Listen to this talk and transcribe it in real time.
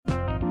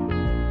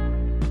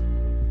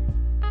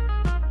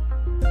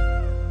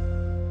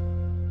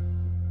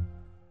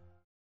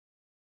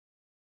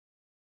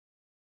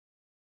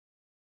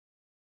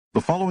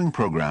The following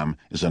program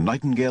is a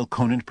Nightingale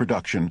Conant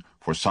production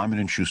for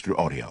Simon & Schuster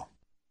Audio.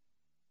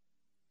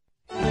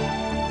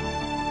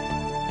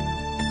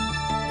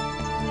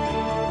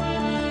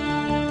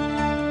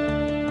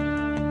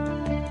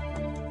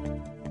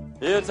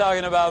 You're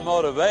talking about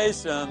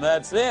motivation.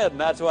 That's it. And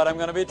that's what I'm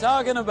going to be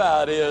talking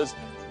about is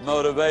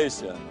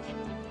motivation.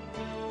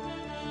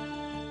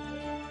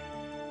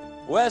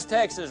 West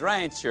Texas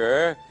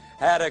rancher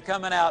had a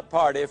coming out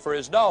party for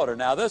his daughter.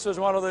 Now, this was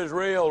one of those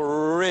real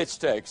rich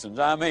Texans.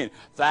 I mean,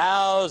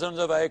 thousands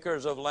of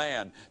acres of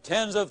land,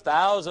 tens of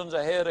thousands of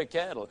head of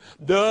cattle,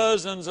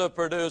 dozens of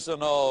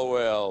producing oil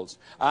wells.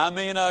 I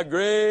mean, a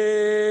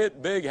great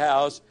big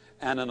house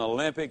and an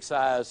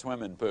Olympic-sized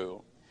swimming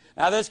pool.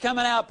 Now, this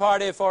coming out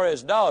party for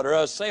his daughter,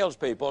 us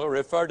salespeople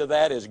refer to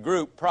that as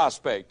group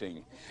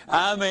prospecting.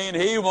 I mean,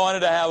 he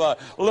wanted to have a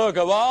look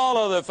of all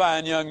of the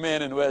fine young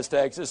men in West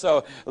Texas,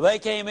 so they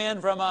came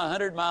in from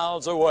 100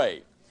 miles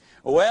away.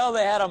 Well,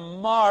 they had a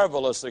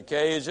marvelous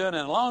occasion,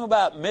 and along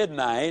about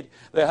midnight,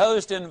 the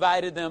host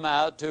invited them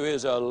out to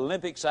his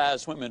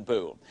Olympic-sized swimming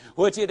pool,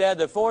 which he'd had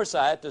the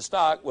foresight to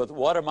stock with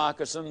water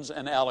moccasins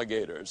and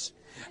alligators.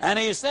 And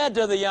he said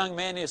to the young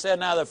men, he said,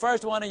 now the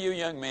first one of you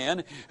young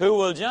men who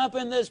will jump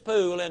in this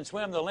pool and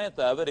swim the length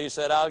of it, he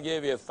said, I'll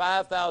give you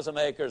 5,000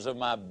 acres of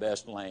my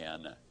best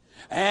land.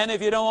 And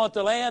if you don't want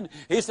the land,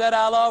 he said,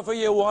 I'll offer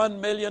you $1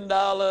 million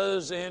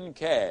in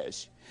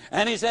cash.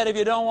 And he said, if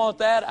you don't want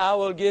that, I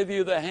will give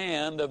you the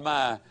hand of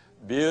my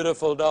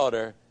beautiful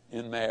daughter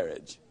in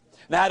marriage.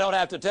 Now, I don't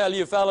have to tell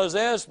you fellas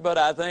this, but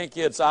I think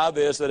it's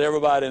obvious that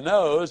everybody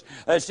knows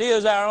that she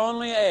is our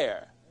only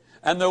heir.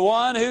 And the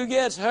one who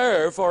gets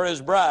her for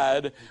his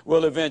bride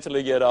will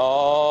eventually get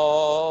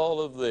all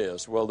of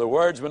this. Well, the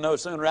words were no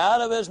sooner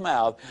out of his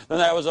mouth than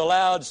there was a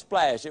loud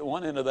splash at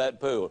one end of that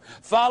pool,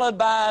 followed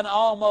by an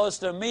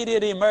almost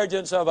immediate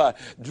emergence of a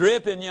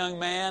dripping young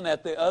man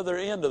at the other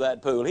end of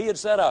that pool. He had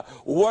set a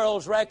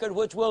world's record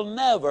which will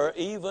never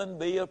even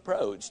be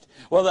approached.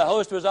 Well, the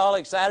host was all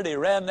excited. He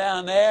ran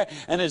down there,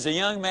 and as the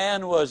young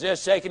man was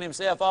just shaking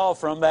himself off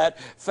from that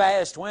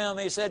fast swim,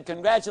 he said,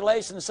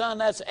 congratulations, son,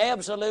 that's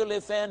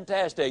absolutely fantastic.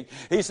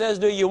 He says,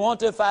 do you want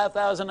the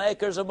 5,000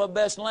 acres of my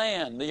best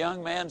land? The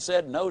young man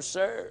said, no,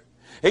 sir.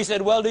 He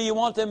said, well, do you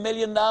want the $1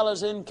 million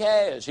in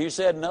cash? He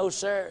said, no,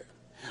 sir.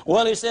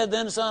 Well, he said,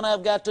 then, son,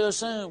 I've got to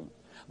assume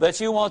that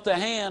you want the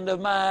hand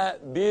of my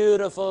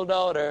beautiful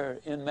daughter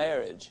in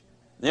marriage.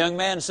 The young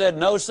man said,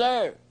 no,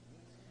 sir.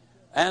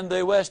 And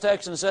the West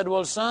Texan said,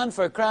 well, son,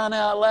 for crying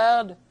out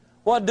loud,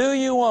 what do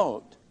you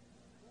want?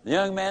 The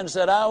young man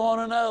said, I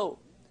want to know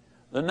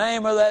the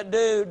name of that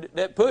dude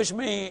that pushed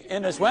me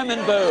in the swimming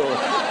pool.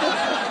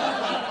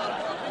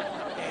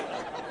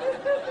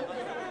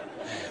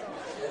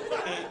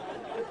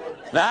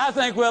 Now, I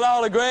think we'll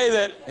all agree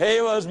that he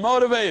was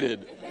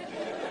motivated.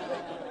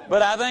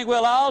 But I think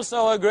we'll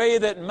also agree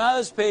that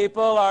most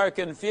people are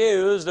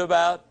confused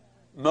about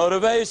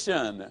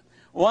motivation.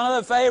 One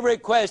of the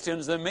favorite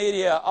questions the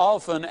media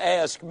often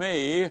ask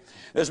me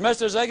is,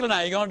 Mr. Zigler, now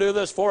you're going to do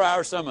this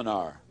 4-hour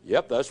seminar.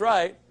 Yep, that's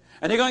right.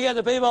 And you're going to get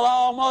the people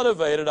all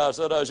motivated. I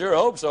said, I sure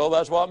hope so.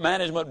 That's what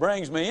management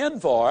brings me in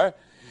for.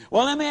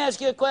 Well, let me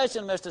ask you a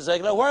question, Mr.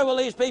 Zigler. Where will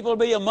these people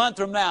be a month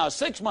from now,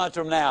 6 months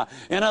from now?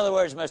 In other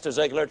words, Mr.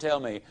 Zigler,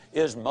 tell me,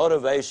 is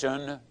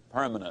motivation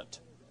permanent?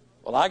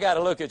 Well, I got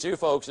to look at you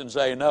folks and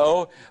say,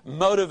 no,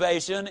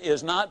 motivation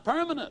is not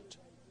permanent.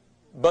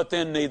 But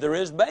then neither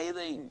is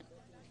bathing.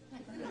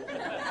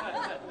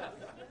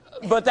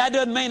 But that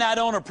doesn't mean I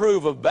don't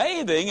approve of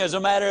bathing. As a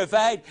matter of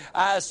fact,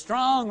 I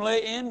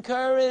strongly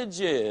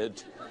encourage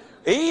it.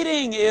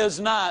 Eating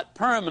is not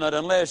permanent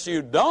unless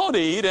you don't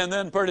eat, and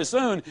then pretty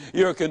soon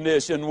your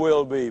condition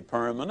will be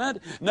permanent.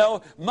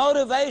 No,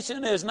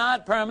 motivation is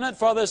not permanent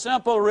for the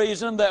simple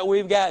reason that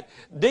we've got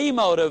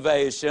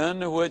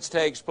demotivation, which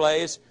takes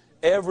place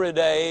every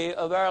day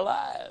of our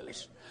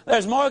lives.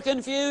 There's more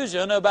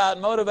confusion about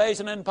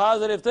motivation and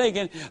positive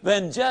thinking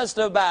than just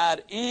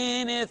about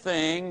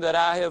anything that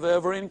I have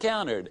ever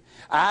encountered.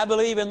 I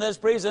believe in this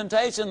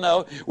presentation,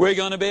 though, we're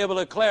going to be able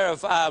to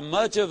clarify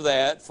much of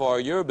that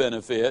for your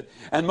benefit,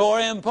 and more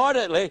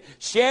importantly,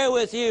 share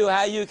with you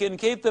how you can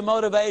keep the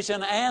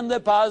motivation and the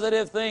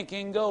positive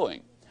thinking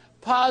going.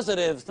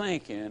 Positive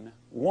thinking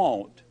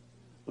won't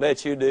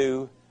let you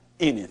do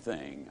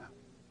anything.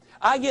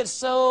 I get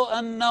so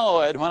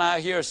annoyed when I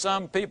hear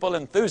some people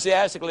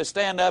enthusiastically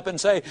stand up and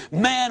say,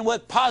 man,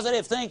 with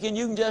positive thinking,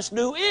 you can just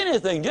do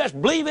anything.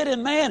 Just believe it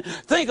in man.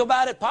 Think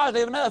about it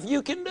positive enough.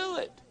 You can do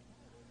it.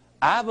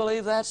 I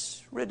believe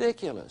that's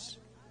ridiculous.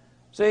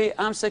 See,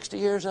 I'm 60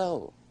 years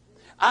old.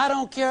 I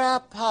don't care how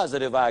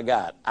positive I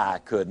got. I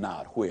could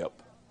not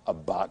whip a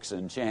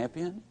boxing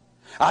champion.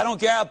 I don't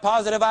care how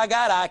positive I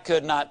got. I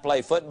could not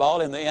play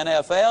football in the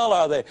NFL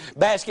or the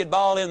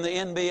basketball in the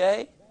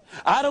NBA.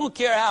 I don't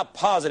care how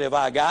positive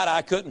I got,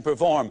 I couldn't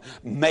perform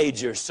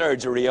major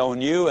surgery on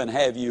you and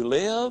have you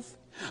live.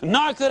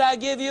 Nor could I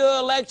give you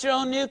a lecture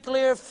on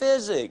nuclear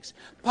physics.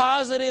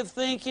 Positive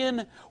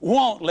thinking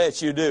won't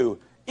let you do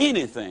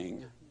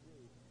anything,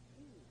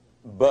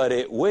 but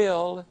it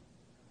will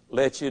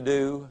let you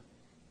do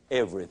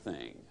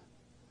everything.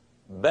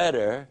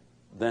 Better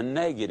than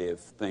negative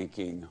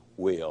thinking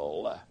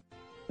will.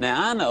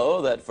 Now, I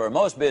know that for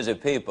most busy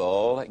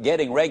people,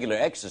 getting regular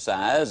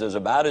exercise is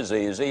about as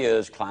easy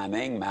as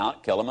climbing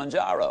Mount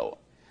Kilimanjaro.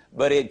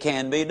 But it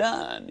can be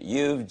done.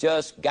 You've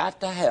just got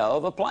to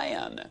have a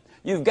plan.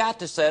 You've got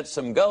to set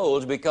some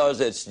goals, because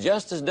it's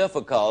just as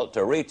difficult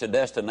to reach a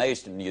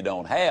destination you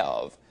don't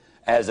have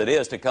as it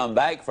is to come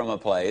back from a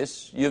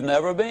place you've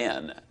never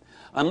been.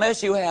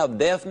 Unless you have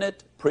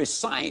definite,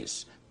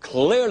 precise,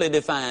 clearly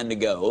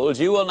defined goals,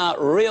 you will not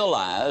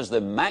realize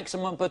the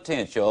maximum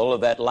potential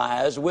that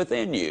lies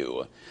within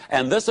you.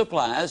 And this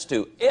applies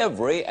to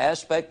every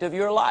aspect of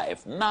your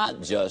life,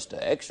 not just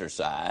to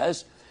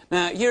exercise.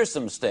 Now, here's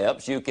some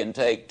steps you can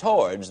take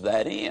towards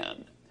that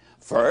end.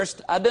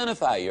 First,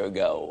 identify your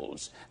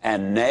goals,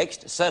 and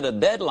next, set a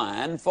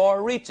deadline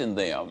for reaching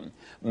them.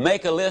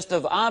 Make a list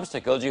of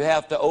obstacles you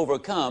have to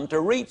overcome to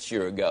reach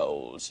your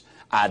goals.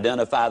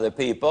 Identify the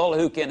people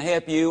who can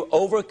help you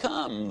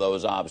overcome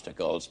those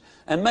obstacles,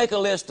 and make a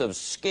list of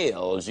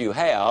skills you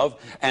have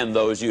and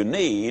those you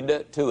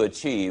need to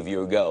achieve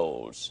your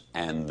goals,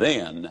 and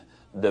then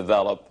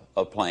develop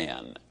a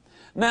plan.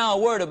 Now,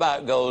 a word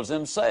about goals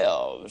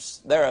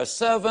themselves. There are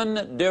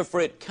 7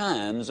 different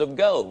kinds of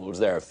goals.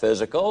 There are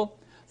physical,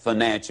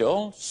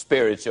 financial,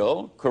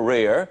 spiritual,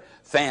 career,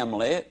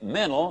 family,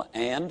 mental,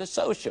 and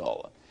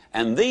social.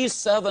 And these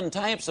 7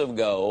 types of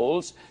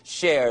goals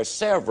share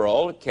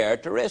several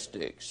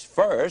characteristics.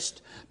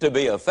 First, to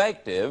be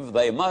effective,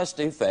 they must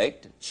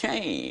effect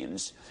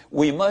change.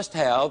 We must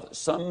have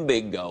some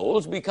big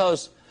goals,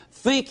 because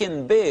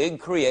thinking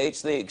big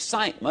creates the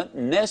excitement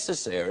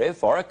necessary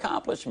for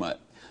accomplishment.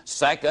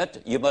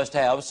 Second, you must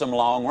have some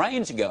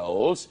long-range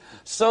goals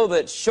so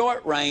that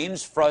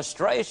short-range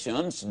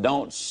frustrations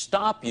don't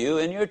stop you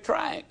in your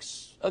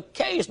tracks.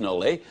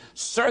 Occasionally,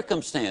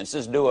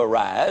 circumstances do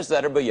arise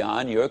that are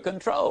beyond your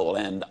control,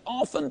 and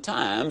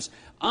oftentimes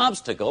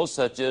obstacles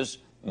such as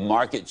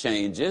market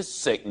changes,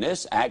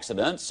 sickness,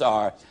 accidents,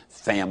 or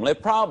family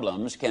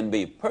problems can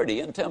be pretty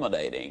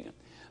intimidating.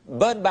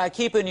 But by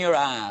keeping your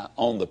eye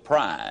on the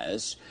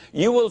prize,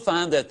 you will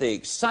find that the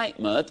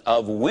excitement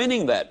of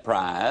winning that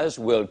prize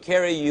will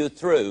carry you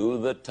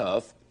through the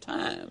tough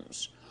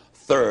times.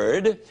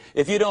 Third,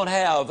 if you don't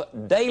have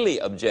daily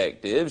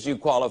objectives, you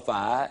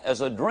qualify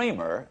as a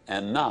dreamer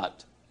and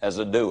not as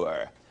a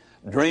doer.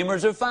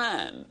 Dreamers are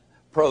fine,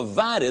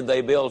 provided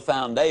they build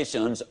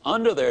foundations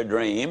under their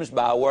dreams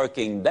by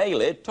working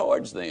daily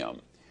towards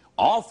them.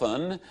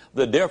 Often,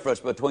 the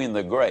difference between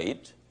the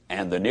great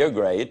and the near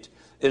great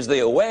is the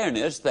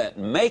awareness that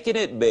making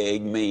it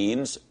big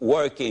means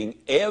working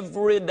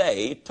every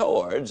day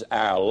towards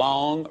our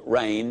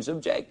long-range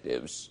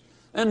objectives.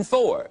 And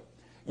 4,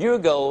 your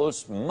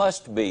goals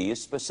must be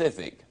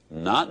specific,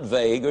 not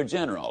vague or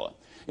general.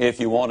 If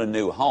you want a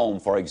new home,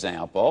 for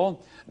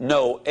example,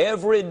 know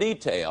every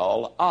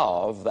detail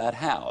of that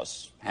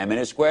house. How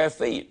many square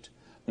feet,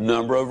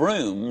 number of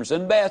rooms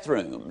and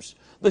bathrooms,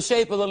 the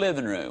shape of the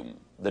living room,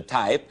 the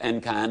type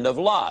and kind of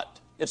lot,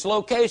 its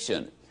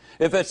location.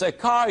 If it's a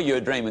car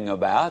you're dreaming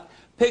about,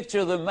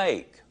 picture the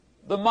make,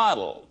 the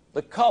model,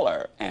 the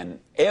color, and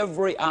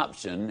every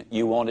option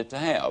you want it to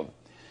have.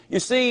 You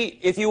see,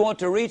 if you want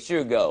to reach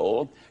your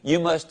goal, you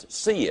must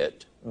see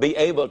it, be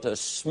able to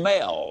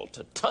smell,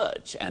 to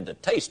touch, and to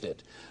taste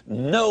it.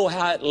 Know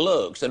how it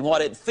looks and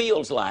what it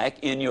feels like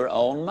in your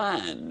own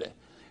mind.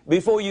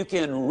 Before you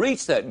can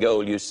reach that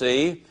goal, you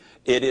see,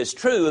 it is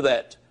true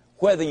that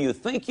whether you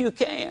think you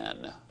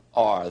can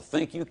or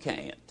think you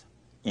can't,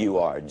 you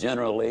are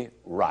generally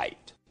right.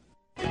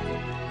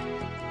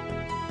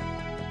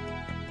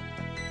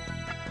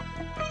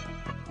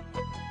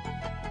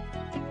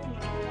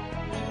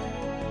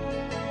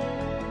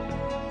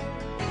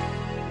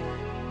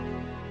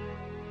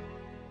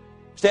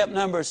 Step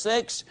number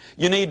 6,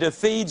 you need to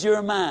feed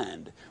your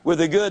mind with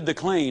the good, the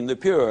clean, the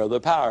pure, the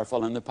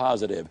powerful, and the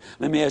positive.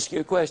 Let me ask you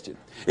a question.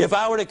 If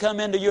I were to come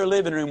into your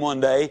living room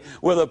one day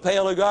with a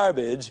pail of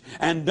garbage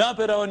and dump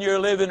it on your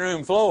living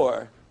room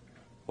floor,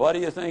 what do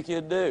you think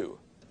you'd do?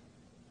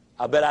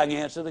 I bet I can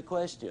answer the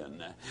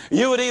question.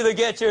 You would either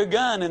get your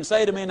gun and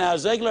say to me, now,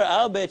 Zigler,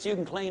 I'll bet you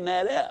can clean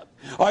that up.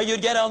 Or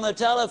you'd get on the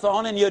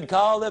telephone and you'd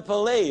call the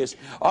police.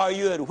 Or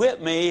you'd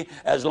whip me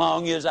as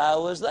long as I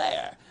was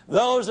there.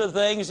 Those are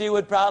things you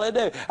would probably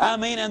do. I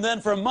mean, and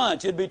then for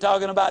months you'd be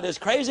talking about this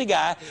crazy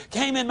guy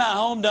came in my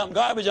home, dumped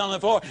garbage on the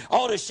floor,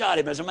 ought to shot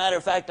him. As a matter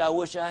of fact, I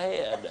wish I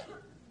had.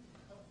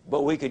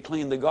 But we could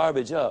clean the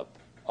garbage up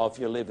off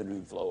your living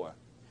room floor.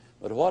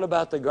 But what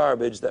about the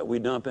garbage that we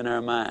dump in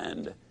our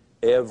mind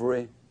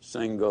every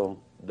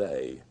single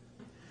day?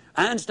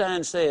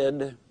 Einstein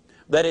said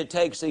that it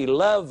takes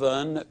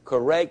 11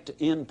 correct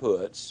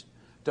inputs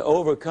to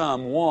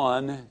overcome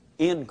one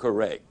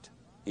incorrect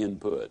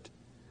input.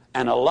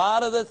 And a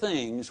lot of the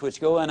things which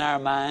go in our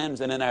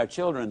minds and in our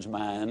children's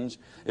minds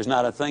is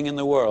not a thing in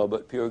the world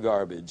but pure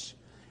garbage.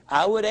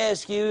 I would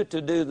ask you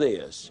to do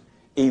this.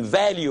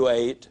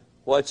 Evaluate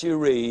what you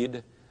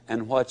read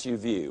and what you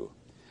view.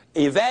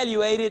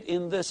 Evaluate it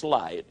in this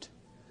light.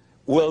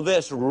 Will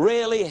this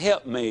really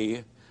help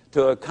me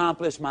to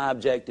accomplish my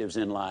objectives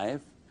in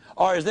life?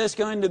 Or is this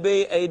going to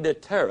be a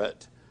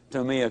deterrent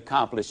to me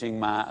accomplishing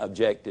my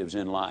objectives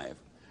in life?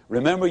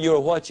 Remember, you're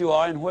what you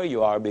are and where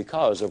you are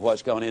because of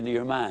what's gone into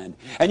your mind.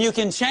 And you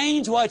can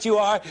change what you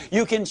are,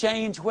 you can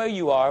change where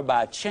you are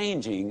by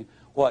changing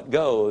what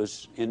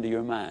goes into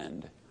your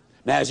mind.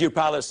 Now, as you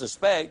probably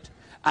suspect,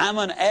 I'm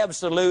an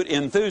absolute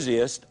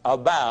enthusiast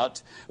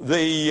about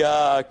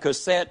the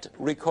cassette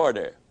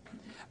recorder.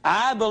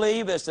 I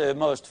believe it's the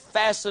most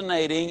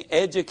fascinating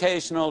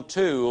educational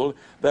tool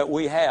that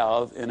we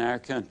have in our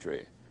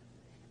country.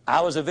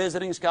 I was a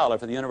visiting scholar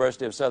for the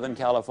University of Southern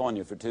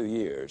California for 2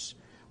 years.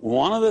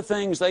 One of the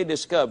things they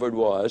discovered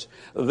was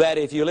that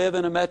if you live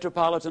in a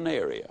metropolitan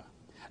area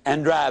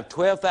and drive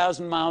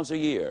 12,000 miles a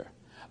year,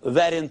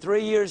 that in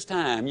 3 years'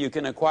 time you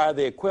can acquire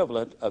the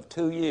equivalent of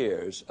 2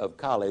 years of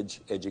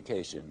college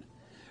education.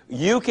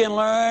 You can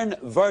learn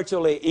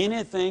virtually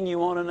anything you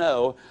want to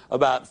know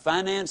about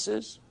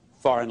finances,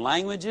 foreign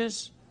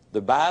languages,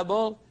 the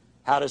Bible,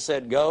 how to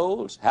set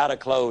goals, how to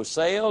close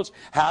sales,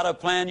 how to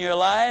plan your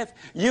life.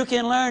 You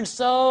can learn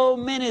so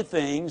many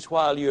things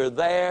while you're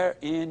there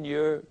in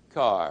your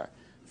car.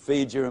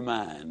 Feed your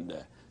mind.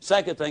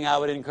 Second thing I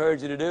would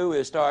encourage you to do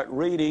is start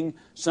reading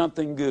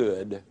something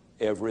good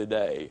every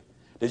day.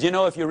 Did you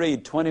know if you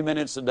read 20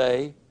 minutes a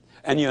day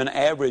and you're an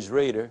average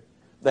reader,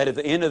 that at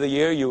the end of the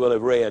year you will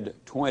have read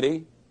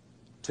 20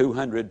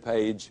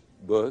 200-page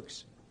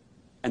books,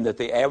 and that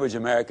the average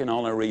American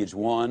only reads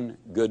one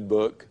good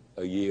book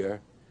a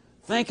year?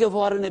 Think of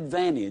what an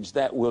advantage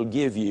that will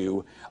give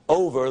you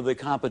over the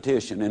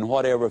competition in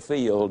whatever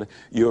field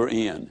you're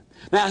in.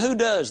 Now, who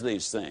does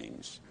these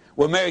things?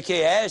 Well, Mary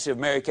Kay Ash of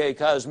Mary Kay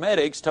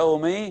Cosmetics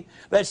told me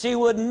that she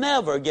would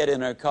never get in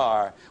her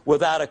car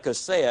without a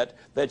cassette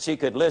that she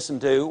could listen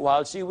to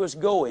while she was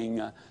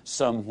going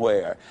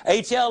somewhere.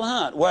 H.L.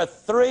 Hunt,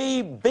 worth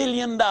 $3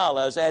 billion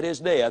at his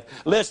death,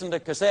 listened to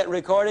cassette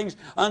recordings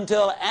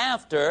until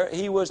after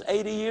he was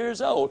 80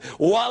 years old.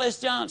 Wallace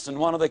Johnson,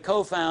 one of the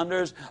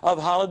co-founders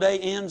of Holiday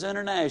Inns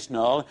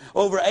International,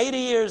 over 80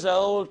 years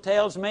old,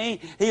 tells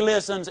me he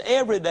listens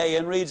every day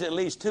and reads at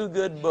least 2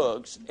 good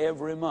books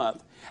every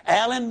month.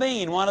 Alan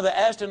Bean, one of the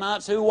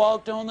astronauts who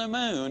walked on the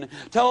moon,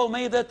 told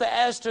me that the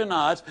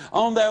astronauts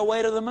on their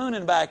way to the moon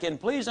and back,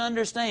 and please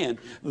understand,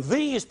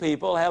 these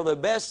people have the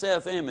best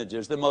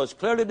self-images, the most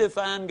clearly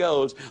defined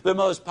goals, the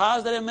most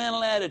positive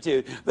mental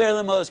attitude. They're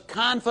the most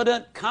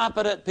confident,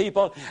 competent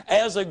people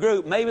as a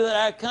group maybe that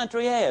our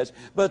country has.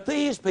 But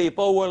these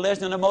people were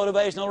listening to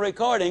motivational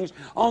recordings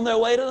on their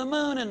way to the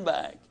moon and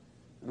back.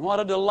 And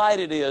what a delight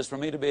it is for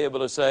me to be able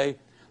to say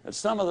that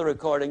some of the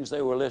recordings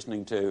they were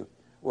listening to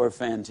were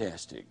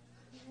fantastic.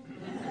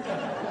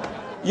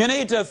 You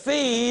need to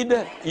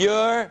feed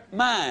your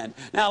mind.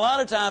 Now, a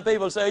lot of times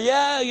people say,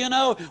 yeah, you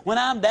know, when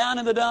I'm down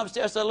in the dumps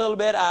just a little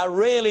bit, I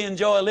really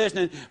enjoy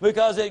listening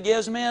because it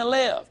gives me a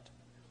lift.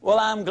 Well,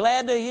 I'm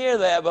glad to hear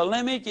that, but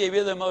let me give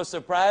you the most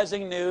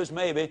surprising news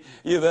maybe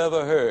you've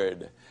ever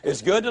heard.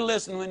 It's good to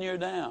listen when you're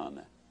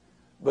down.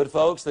 But,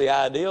 folks, the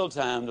ideal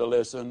time to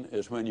listen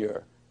is when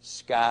you're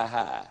sky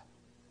high.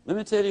 Let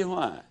me tell you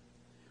why.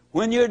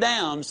 When you're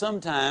down,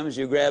 sometimes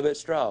you grab at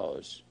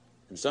straws,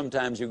 and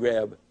sometimes you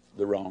grab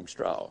the wrong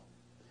straw.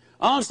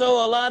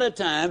 Also, a lot of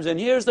times, and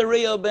here's the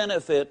real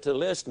benefit to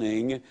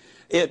listening,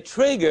 it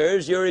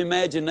triggers your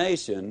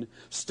imagination,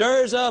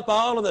 stirs up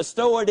all of the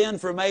stored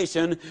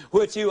information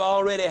which you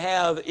already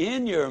have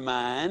in your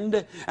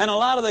mind, and a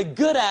lot of the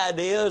good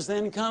ideas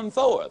then come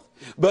forth.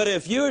 But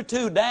if you're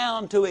too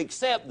down to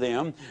accept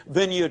them,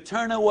 then you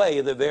turn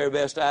away the very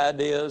best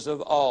ideas of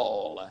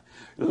all.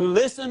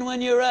 Listen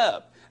when you're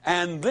up.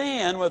 And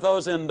then with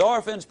those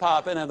endorphins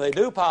popping, and they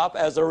do pop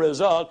as a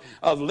result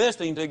of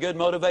listening to good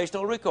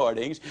motivational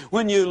recordings,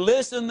 when you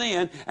listen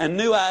then and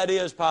new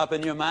ideas pop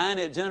in your mind,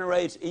 it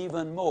generates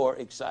even more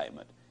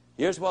excitement.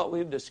 Here's what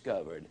we've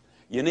discovered.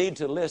 You need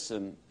to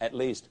listen at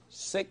least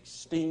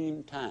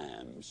 16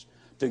 times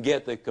to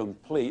get the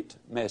complete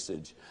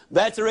message.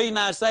 That's the reason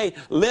I say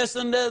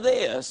listen to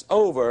this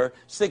over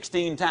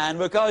 16 times,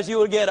 because you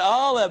will get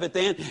all of it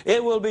then.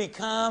 It will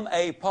become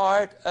a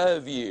part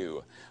of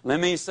you. Let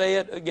me say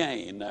it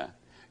again.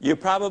 You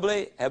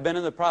probably have been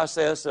in the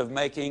process of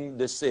making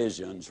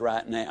decisions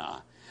right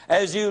now.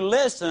 As you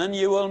listen,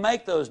 you will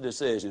make those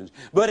decisions.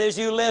 But as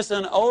you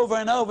listen over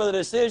and over, the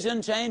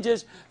decision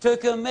changes to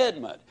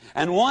commitment.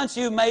 And once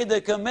you've made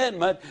the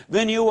commitment,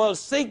 then you will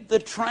seek the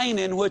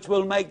training which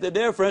will make the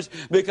difference,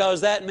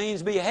 because that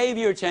means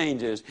behavior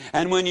changes.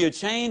 And when you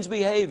change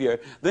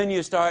behavior, then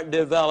you start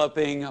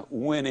developing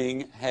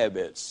winning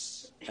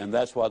habits. And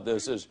that's what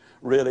this is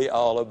really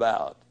all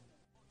about.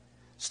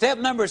 Step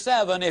number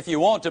 7, if you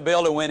want to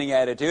build a winning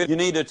attitude, you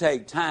need to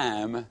take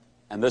time,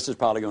 and this is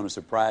probably going to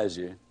surprise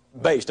you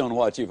based on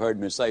what you've heard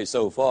me say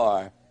so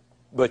far,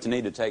 but you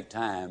need to take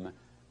time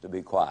to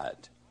be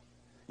quiet.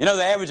 You know,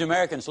 the average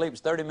American sleeps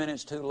 30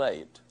 minutes too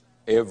late.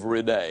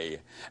 every day.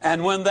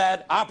 And when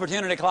that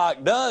opportunity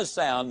clock does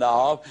sound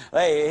off,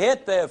 they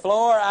hit the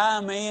floor,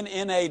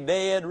 in a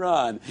dead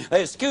run.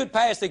 They scoot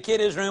past the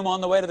kiddies' room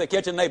on the way to the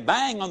kitchen. They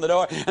bang on the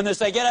door, and they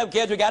say, "Get up,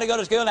 kids, we got to go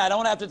to school. Now, I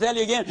don't have to tell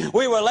you again.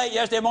 We were late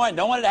yesterday morning.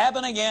 Don't want it to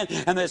happen again."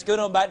 And they scoot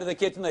on back to the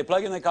kitchen. They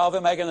plug in the coffee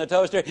maker in the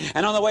toaster,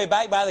 and on the way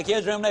back by the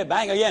kids' room, they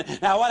bang again.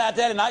 "Now, what I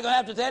tell you, not going to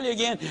have to tell you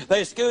again."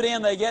 They scoot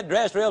in, they get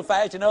dressed real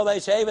fast. They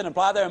shave and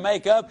apply their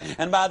makeup,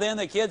 and by then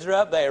the kids are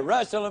up. They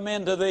rustle them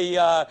into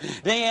the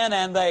den,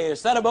 and they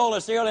set a bowl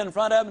of cereal in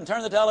front of them,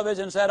 turn the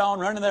television set on,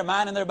 running their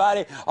mind and their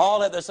body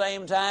all at the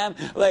same time.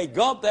 They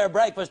gulp their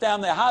breakfast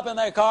down, they hop in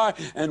their car,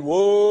 and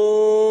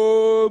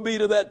woe be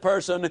to that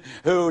person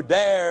who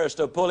dares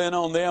to pull in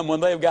on them when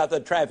they've got the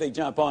traffic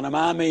jump on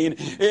them.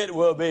 It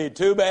will be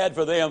too bad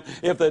for them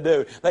if they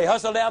do. They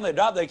hustle down, they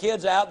drop their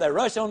kids out, they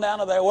rush on down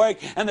to their work,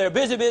 and they're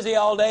busy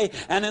all day,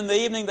 and in the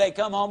evening they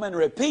come home and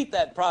repeat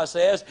that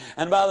process,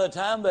 and by the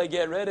time they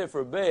get ready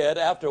for bed,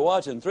 after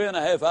watching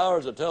 3.5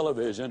 hours of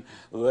television,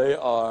 they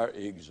are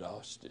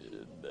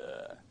exhausted.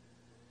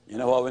 You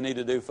know what we need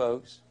to do,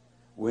 folks?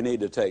 We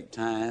need to take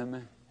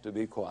time to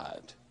be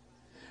quiet.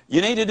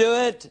 You need to do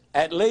it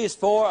at least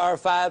 4 or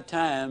 5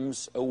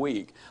 times a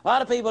week. A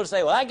lot of people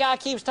say, "Well, that guy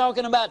keeps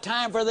talking about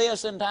time for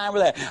this and time for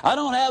that. I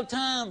don't have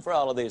time for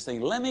all of these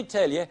things." Let me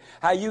tell you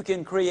how you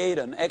can create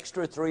an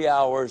extra 3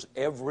 hours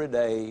every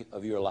day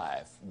of your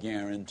life,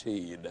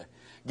 guaranteed.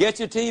 Get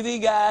your TV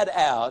guide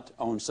out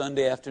on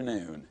Sunday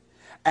afternoon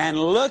and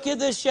look at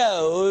the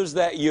shows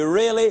that you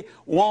really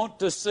want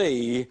to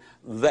see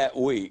that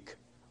week.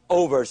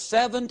 Over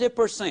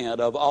 70%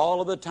 of all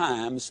of the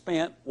time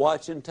spent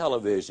watching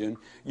television,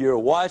 you're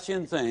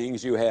watching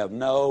things you have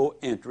no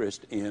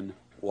interest in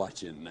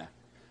watching.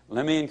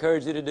 Let me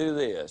encourage you to do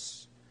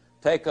this.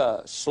 Take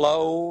a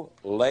slow,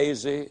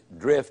 lazy,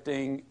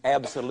 drifting,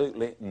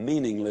 absolutely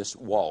meaningless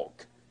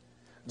walk.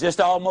 Just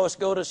almost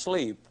go to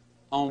sleep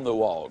on the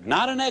walk.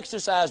 Not an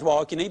exercise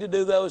walk, you need to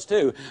do those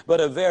too,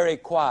 but a very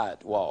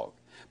quiet walk.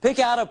 Pick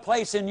out a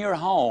place in your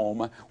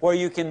home where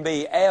you can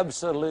be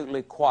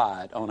absolutely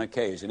quiet on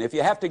occasion. If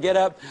you have to get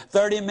up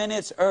 30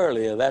 minutes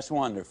earlier, that's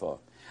wonderful.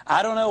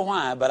 I don't know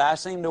why, but I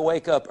seem to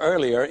wake up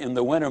earlier in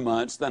the winter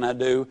months than I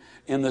do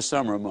in the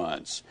summer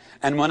months.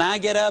 And when I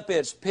get up,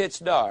 it's pitch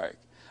dark.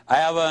 I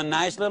have a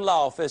nice little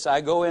office.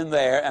 I go in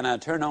there and I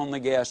turn on the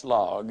gas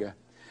log.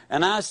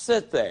 And I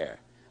sit there.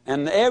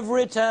 And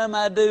every time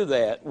I do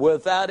that,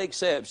 without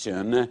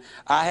exception,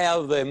 I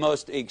have the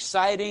most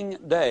exciting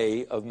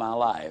day of my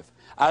life.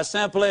 I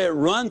simply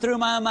run through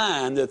my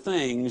mind the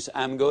things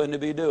I'm going to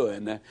be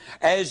doing.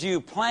 As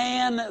you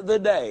plan the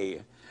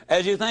day,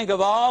 as you think of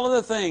all of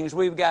the things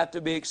we've got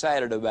to be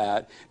excited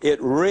about,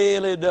 it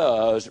really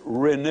does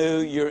renew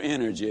your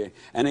energy,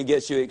 and it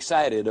gets you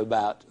excited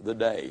about the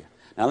day.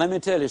 Now, let me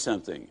tell you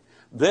something.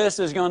 This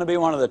is going to be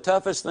one of the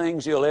toughest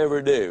things you'll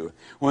ever do.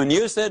 When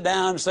you sit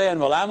down saying,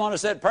 "Well, I'm going to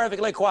sit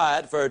perfectly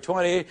quiet for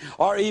 20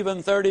 or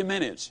even 30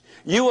 minutes,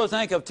 you will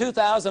think of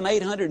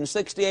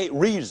 2,868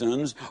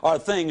 reasons or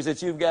things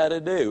that you've got to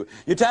do.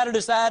 You try to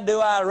decide, do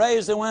I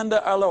raise the window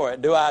or lower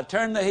it? Do I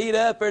turn the heat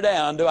up or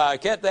down? Do I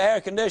cut the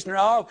air conditioner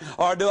off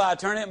or do I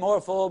turn it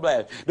more full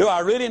blast? Do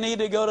I really need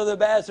to go to the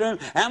bathroom?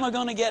 Am I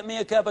going to get me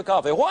a cup of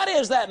coffee? What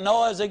is that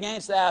noise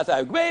against the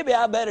outside? Maybe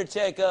I better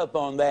check up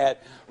on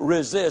that."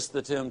 Resist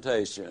the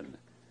temptation.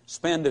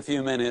 Spend a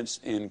few minutes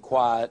in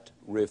quiet,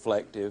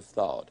 reflective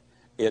thought.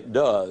 It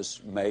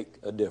does make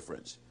a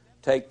difference.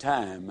 Take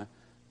time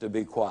to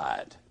be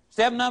quiet.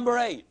 Step number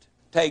 8,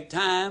 take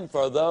time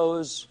for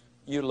those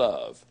you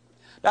love.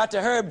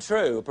 Dr. Herb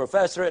True,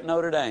 professor at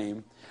Notre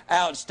Dame,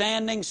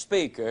 outstanding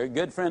speaker,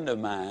 good friend of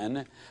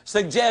mine,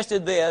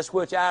 suggested this,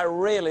 which I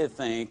really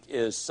think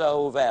is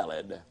so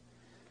valid.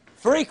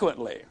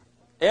 Frequently,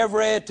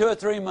 every 2 or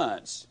 3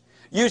 months,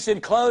 you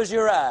should close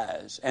your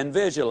eyes and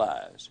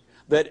visualize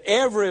that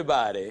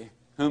everybody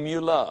whom you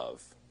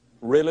love,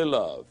 really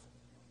love,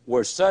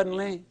 were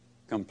suddenly,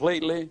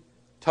 completely,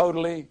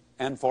 totally,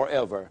 and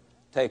forever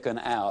taken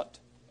out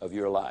of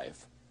your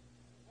life.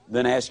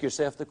 Then ask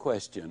yourself the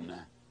question,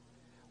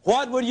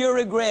 what would your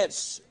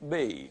regrets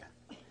be?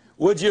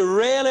 Would you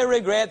really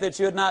regret that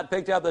you had not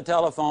picked up the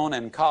telephone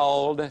and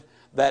called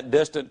that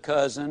distant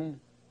cousin,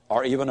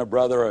 or even a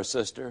brother or a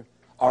sister,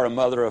 or a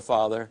mother or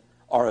father,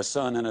 or a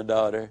son and a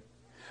daughter?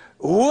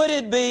 Would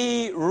it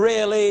be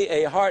really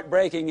a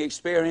heartbreaking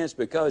experience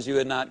because you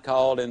had not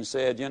called and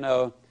said,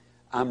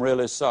 "I'm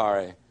really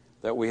sorry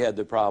that we had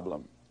the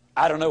problem.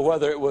 I don't know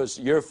whether it was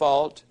your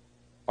fault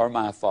or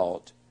my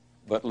fault,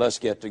 but let's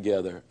get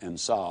together and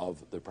solve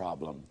the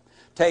problem."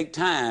 Take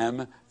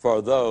time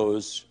for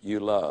those you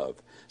love.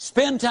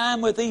 Spend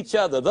time with each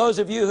other. Those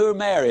of you who are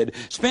married,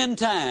 spend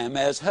time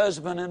as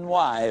husband and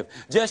wife,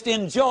 just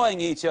enjoying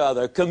each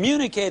other,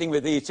 communicating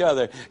with each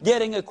other,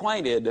 getting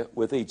acquainted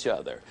with each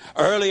other.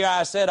 Earlier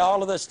I said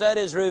all of the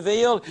studies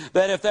reveal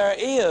that if there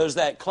is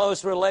that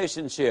close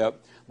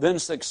relationship, then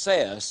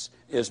success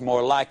is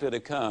more likely to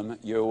come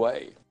your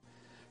way.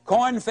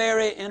 Korn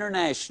Ferry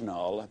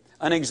International,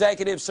 an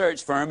executive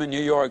search firm in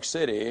New York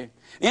City,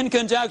 in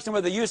conjunction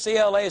with the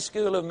UCLA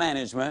School of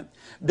Management,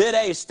 did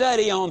a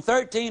study on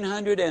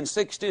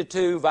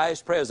 1,362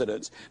 vice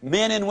presidents,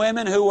 men and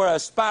women who were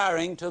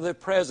aspiring to the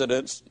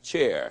president's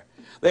chair.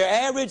 Their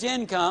average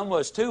income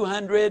was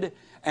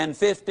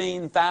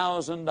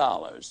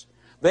 $215,000.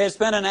 They had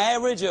spent an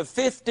average of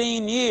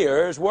 15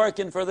 years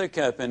working for the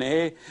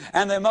company,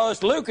 and the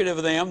most lucrative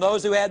of them,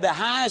 those who had the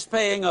highest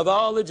paying of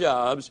all the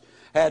jobs,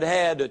 had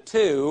had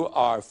 2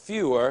 or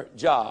fewer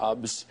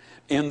jobs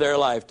in their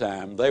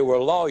lifetime. They were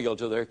loyal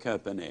to their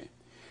company.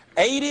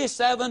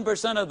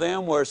 87% of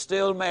them were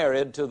still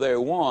married to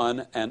their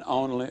one and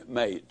only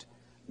mate.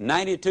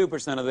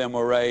 92% of them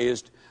were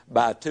raised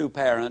by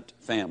 2-parent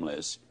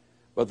families.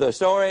 But the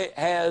story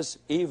has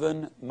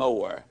even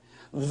more.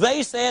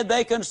 They said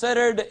they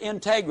considered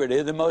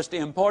integrity the most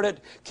important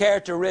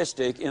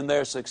characteristic in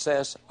their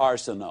success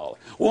arsenal.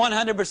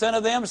 100%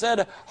 of them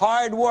said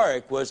hard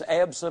work was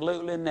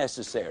absolutely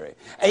necessary.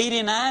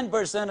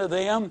 89% of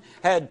them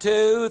had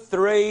 2,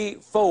 3,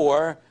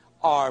 4,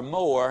 or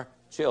more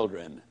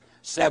children.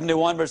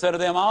 71% of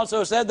them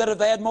also said that if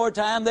they had more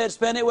time, they'd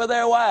spend it with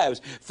their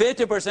wives.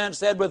 50%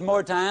 said with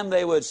more time,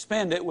 they would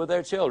spend it with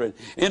their children.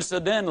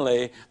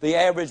 Incidentally, the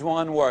average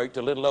one worked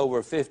a little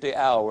over 50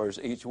 hours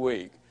each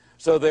week.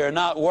 So they're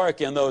not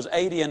working those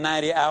 80 and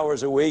 90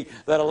 hours a week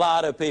that a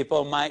lot of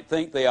people might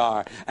think they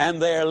are.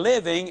 And they're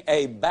living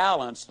a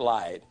balanced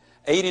life.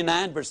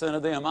 89%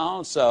 of them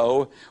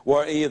also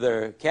were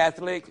either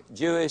Catholic,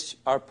 Jewish,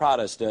 or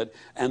Protestant,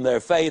 and their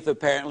faith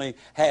apparently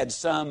had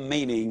some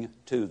meaning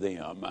to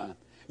them.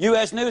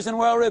 U.S. News and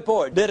World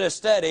Report did a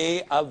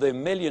study of the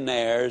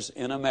millionaires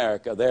in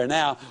America. There are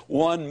now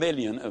 1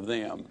 million of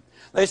them.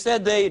 They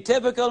said the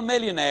typical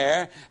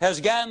millionaire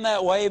has gotten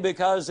that way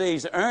because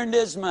he's earned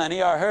his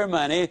money or her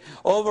money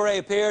over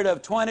a period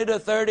of 20 to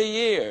 30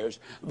 years.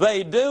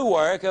 They do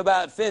work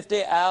about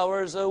 50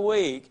 hours a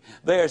week.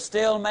 They're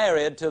still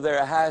married to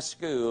their high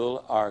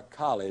school or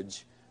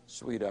college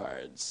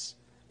sweethearts.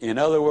 In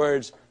other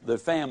words, the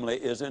family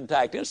is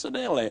intact.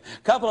 Incidentally, a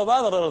couple of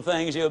other little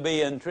things you'll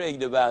be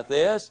intrigued about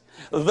this.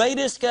 They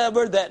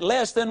discovered that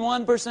less than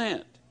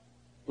 1%,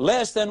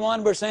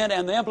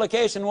 and the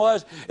implication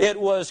was it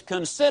was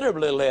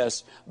considerably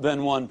less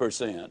than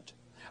 1%,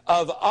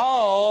 of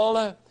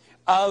all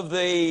of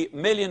the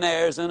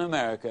millionaires in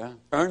America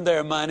earned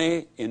their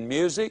money in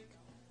music,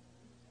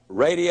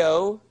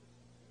 radio,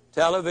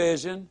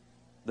 television,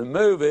 the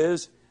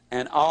movies,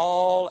 and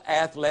all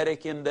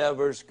athletic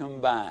endeavors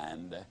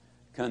combined.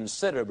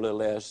 Considerably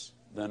less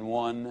than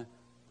 1%.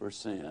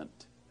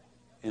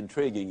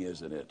 Intriguing,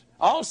 isn't it?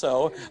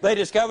 Also, they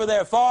discovered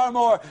there are far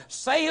more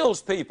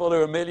salespeople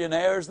who are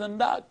millionaires than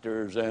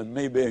doctors. And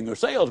me being a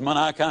salesman,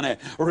 I kind of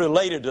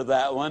related to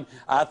that one.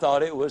 I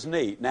thought it was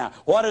neat. Now,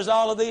 what does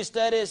all of these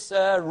studies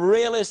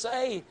really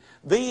say?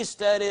 These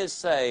studies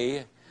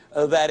say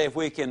that if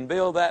we can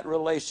build that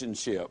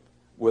relationship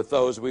with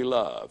those we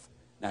love.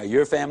 Now,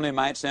 your family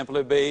might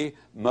simply be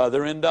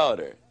mother and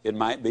daughter. It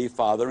might be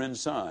father and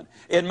son.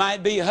 It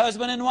might be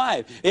husband and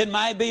wife. It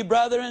might be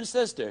brother and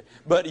sister.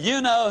 But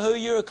you know who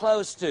you're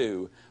close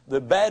to.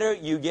 The better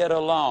you get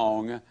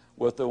along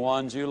with the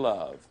ones you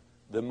love,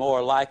 the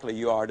more likely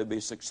you are to be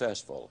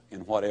successful in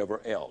whatever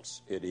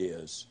else it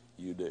is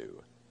you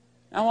do.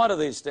 Now, what do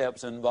these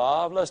steps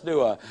involve? Let's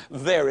do a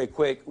very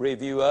quick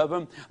review of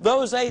them.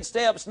 Those 8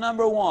 steps,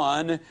 number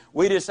 1,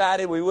 we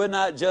decided we would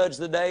not judge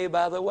the day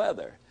by the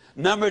weather.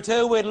 Number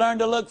 2, we'd learn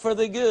to look for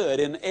the good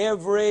in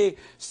every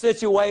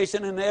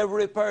situation and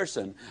every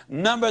person.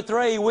 Number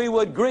 3, we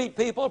would greet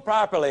people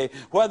properly,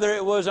 whether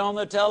it was on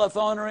the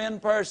telephone or in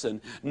person.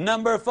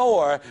 Number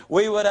 4,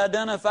 we would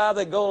identify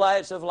the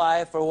go-lights of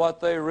life for what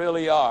they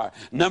really are.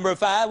 Number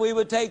 5, we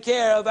would take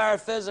care of our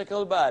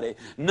physical body.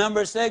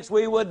 Number 6,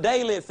 we would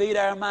daily feed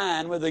our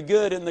mind with the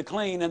good and the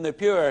clean and the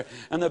pure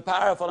and the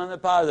powerful and the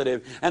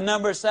positive. And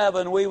number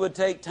 7, we would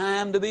take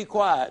time to be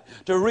quiet,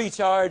 to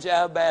recharge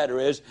our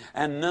batteries.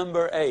 And number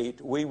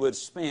 8, we would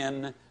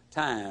spend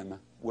time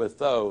with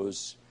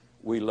those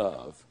we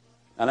love.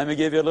 Now, let me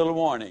give you a little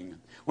warning.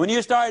 When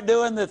you start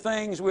doing the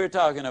things we're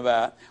talking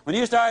about, when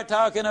you start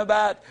talking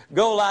about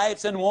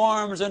go-lights and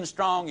warms and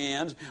strong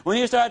ends, when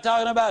you start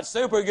talking about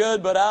super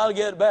good but I'll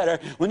get better,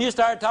 when you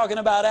start talking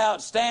about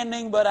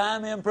outstanding but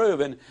I'm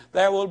improving,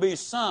 there will be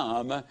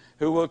some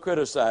who will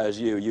criticize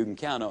you. You can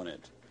count on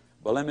it.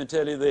 But let me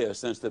tell you this,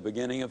 since the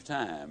beginning of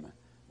time,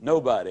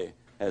 nobody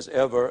has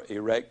ever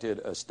erected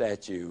a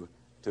statue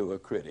to a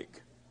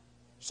critic.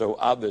 So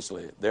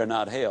obviously, they're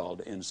not held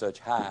in such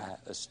high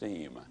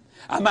esteem.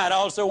 I might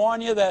also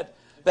warn you that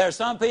there are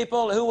some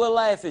people who will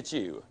laugh at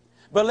you.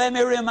 But let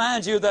me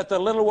remind you that the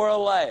little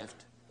world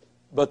laughed,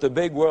 but the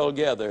big world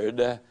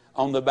gathered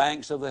on the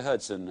banks of the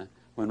Hudson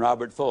when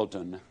Robert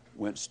Fulton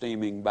went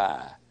steaming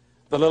by.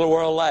 The little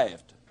world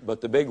laughed,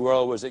 but the big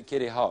world was at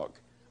Kitty Hawk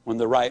when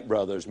the Wright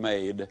brothers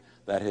made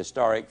that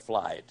historic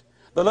flight.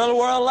 The little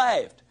world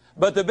laughed,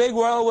 but the big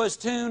world was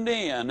tuned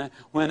in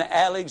when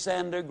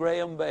Alexander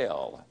Graham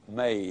Bell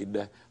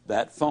made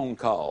that phone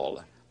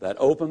call that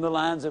open the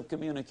lines of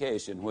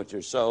communication which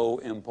are so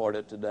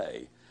important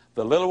today.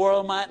 The little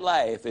world might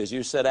laugh as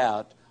you set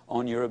out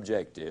on your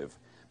objective,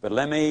 but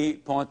let me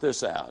point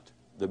this out.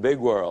 The big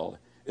world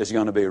is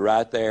going to be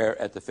right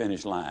there at the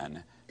finish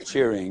line,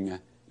 cheering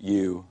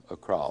you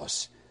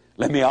across.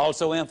 Let me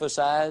also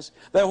emphasize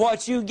that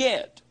what you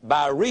get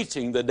by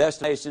reaching the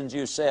destinations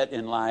you set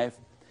in life,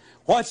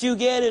 what you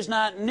get is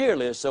not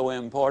nearly so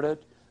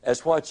important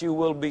as what you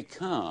will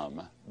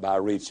become by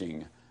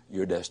reaching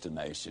your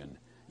destination.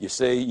 You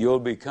see, you'll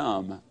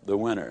become the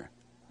winner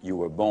you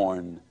were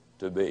born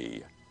to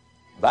be.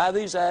 Buy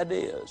these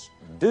ideas.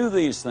 Do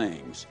these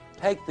things.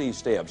 Take these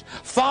steps.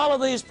 Follow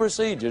these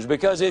procedures,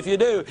 because if you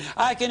do,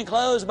 I can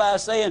close by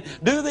saying,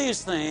 do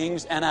these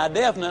things, and I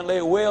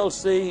definitely will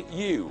see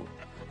you.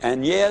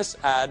 And yes,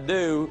 I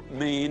do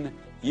mean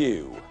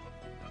you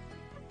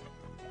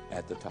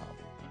at the top.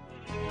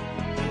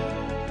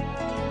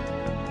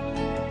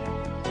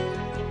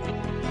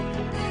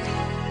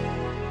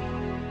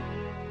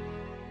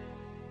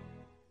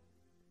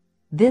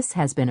 This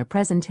has been a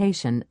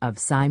presentation of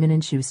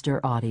Simon & Schuster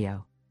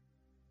Audio.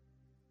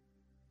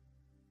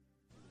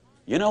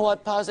 You know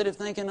what positive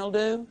thinking will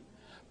do?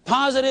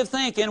 Positive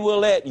thinking will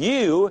let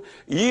you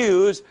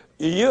use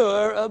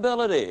your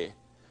ability.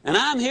 And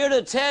I'm here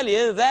to tell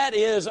you that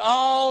is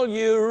all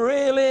you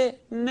really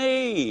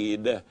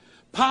need.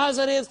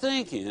 Positive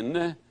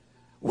thinking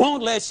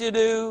won't let you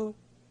do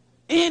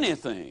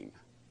anything,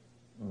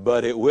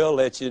 but it will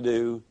let you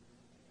do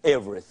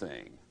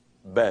everything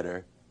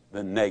better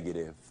than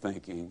negative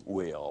thinking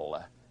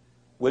will.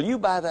 Will you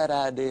buy that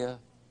idea?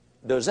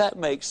 Does that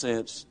make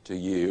sense to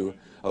you?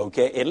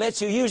 Okay, it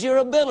lets you use your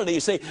ability.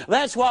 See,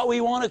 that's what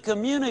we want to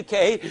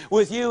communicate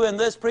with you in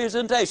this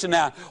presentation.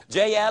 Now,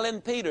 J.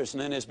 Allen Peterson,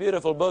 in his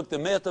beautiful book, The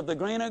Myth of the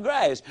Greener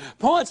Grass,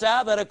 points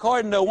out that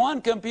according to one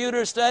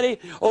computer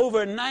study,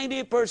 over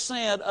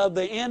 90% of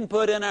the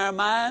input in our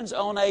minds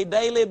on a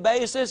daily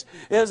basis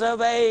is of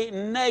a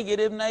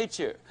negative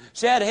nature.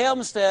 Shad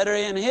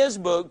Helmstetter, in his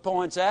book,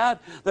 points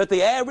out that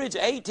the average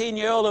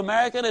 18-year-old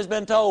American has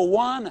been told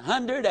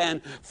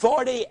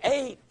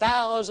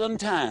 148,000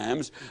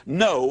 times,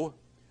 no,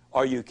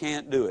 or you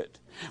can't do it.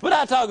 But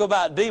I talk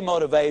about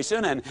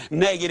demotivation and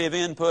negative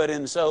input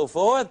and so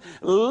forth.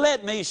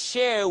 Let me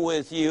share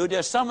with you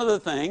just some of the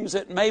things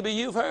that maybe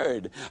you've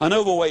heard. An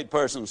overweight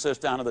person sits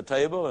down at the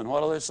table, and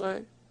what do they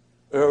say?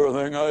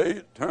 Everything I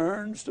eat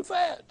turns to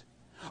fat.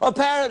 A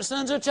parent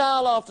sends a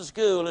child off to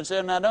school and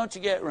says, now don't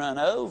you get run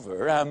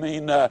over. I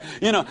mean,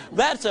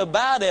 that's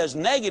about as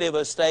negative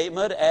a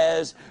statement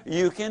as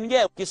you can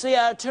get. You see,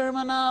 our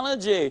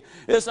terminology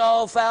is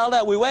all fouled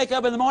up. We wake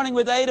up in the morning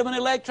with the aid of an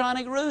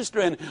electronic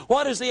rooster, and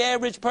what does the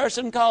average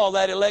person call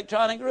that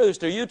electronic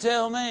rooster? You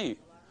tell me.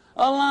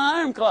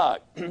 Alarm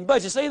clock.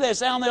 But you see, they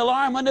sound the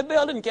alarm when the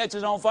building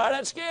catches on fire.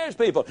 That scares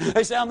people.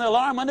 They sound the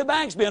alarm when the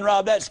bank's being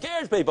robbed. That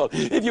scares people.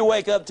 If you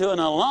wake up to an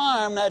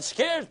alarm, that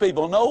scares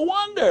people. No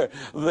wonder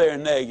they're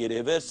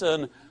negative. It's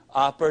an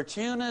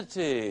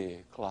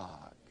opportunity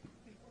clock.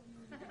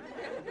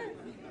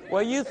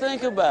 Well, you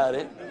think about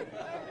it.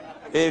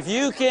 If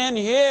you can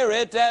hear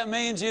it, that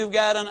means you've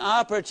got an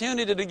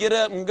opportunity to get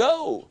up and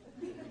go.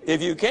 If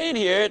you can't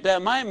hear it,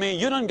 that might mean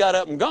you done got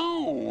up and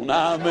gone.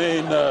 I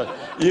mean,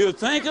 you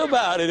think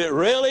about it, it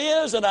really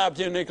is an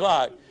opportunity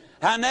clock.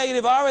 How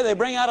negative are we? They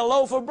bring out a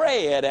loaf of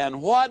bread, and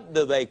what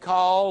do they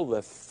call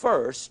the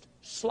first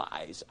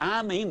slice?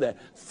 I mean the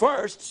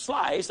first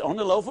slice on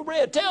the loaf of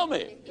bread. Tell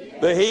me,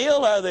 the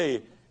heel or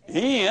the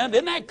end?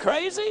 Isn't that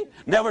crazy?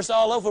 Never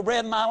saw a loaf of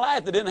bread in my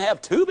life that didn't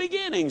have two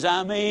beginnings.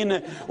 I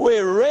mean, we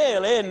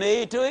really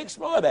need to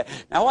explore that.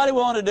 Now, what we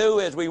want to do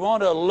is we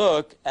want to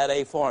look at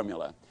a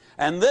formula.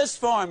 And this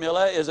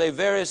formula is a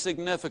very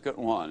significant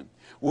one.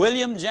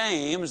 William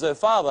James, the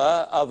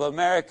father of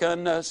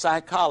American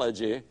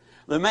psychology,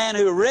 the man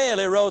who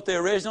really wrote the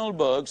original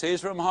books,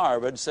 he's from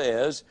Harvard,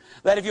 says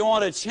that if you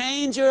want to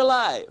change your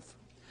life,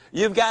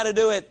 you've got to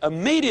do it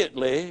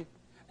immediately,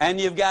 and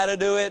you've got to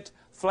do it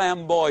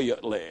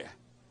flamboyantly.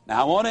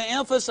 Now, I want to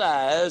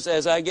emphasize,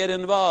 as I get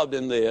involved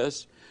in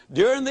this,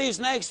 during these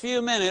next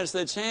few minutes,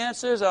 the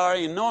chances are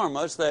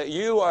enormous that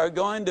you are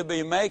going to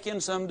be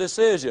making some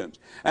decisions.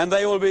 And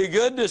they will be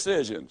good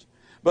decisions.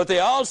 But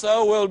they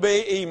also will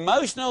be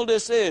emotional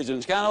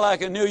decisions, kind of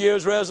like a New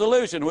Year's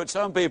resolution, which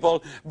some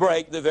people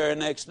break the very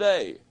next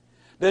day.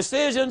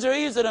 Decisions are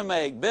easy to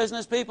make.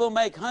 Business people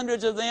make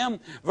hundreds of them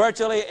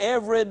virtually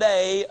every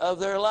day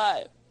of their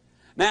life.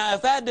 Now,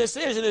 if that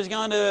decision is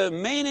going to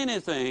mean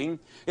anything,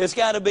 it's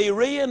got to be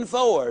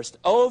reinforced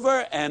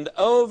over and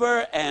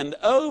over and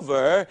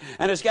over,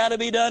 and it's got to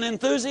be done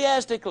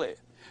enthusiastically.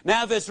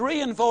 Now, if it's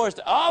reinforced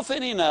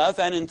often enough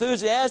and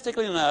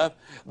enthusiastically enough,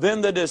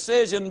 then the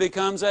decision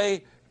becomes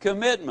a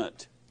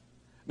commitment.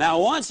 Now,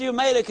 once you've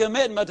made a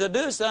commitment to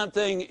do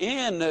something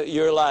in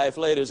your life,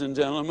 ladies and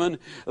gentlemen,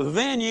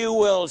 then you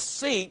will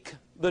seek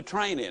the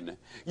training.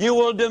 You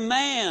will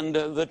demand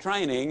the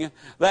training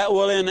that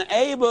will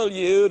enable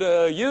you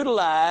to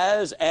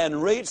utilize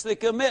and reach the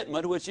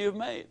commitment which you've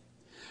made.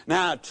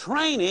 Now,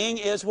 training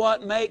is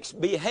what makes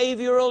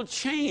behavioral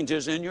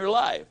changes in your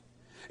life.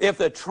 If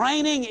the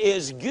training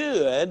is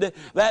good,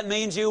 that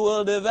means you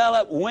will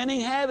develop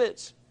winning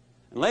habits.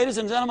 And ladies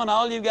and gentlemen,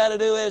 all you've got to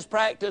do is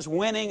practice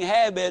winning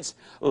habits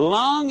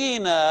long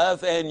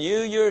enough, and you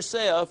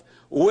yourself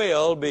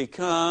will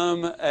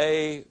become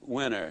a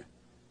winner.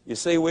 You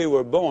see, we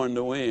were born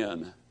to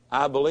win.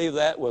 I believe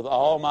that with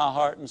all my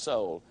heart and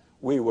soul.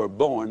 We were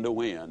born to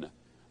win.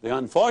 The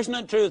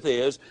unfortunate truth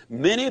is,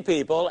 many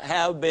people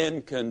have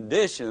been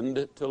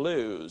conditioned to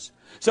lose.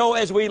 So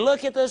as we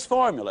look at this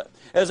formula,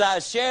 as I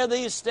share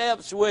these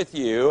steps with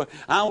you,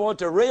 I want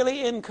to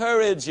really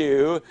encourage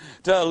you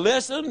to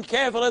listen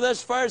carefully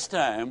this first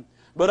time,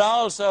 but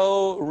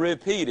also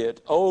repeat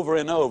it over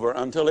and over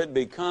until it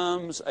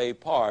becomes a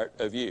part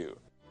of you.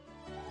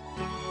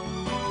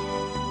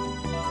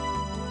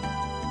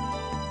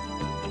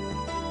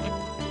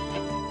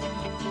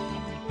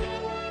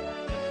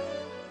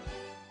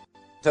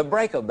 To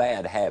break a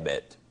bad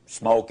habit,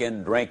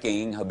 smoking,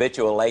 drinking,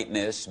 habitual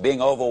lateness,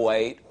 being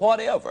overweight,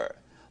 whatever,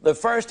 the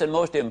first and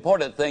most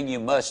important thing you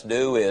must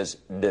do is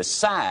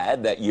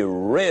decide that you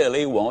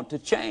really want to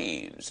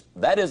change.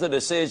 That is a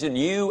decision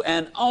you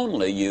and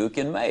only you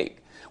can make.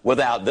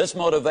 Without this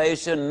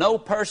motivation, no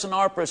person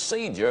or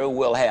procedure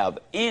will have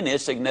any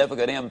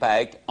significant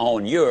impact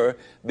on your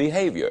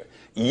behavior.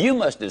 You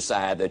must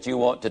decide that you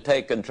want to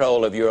take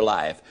control of your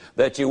life,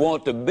 that you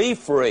want to be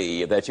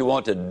free, that you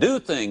want to do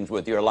things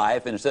with your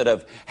life instead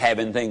of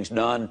having things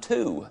done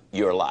to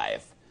your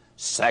life.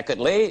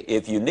 Secondly,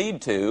 if you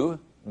need to,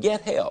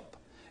 get help.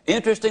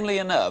 Interestingly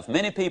enough,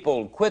 many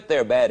people quit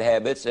their bad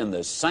habits in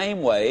the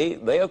same way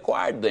they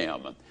acquired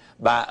them,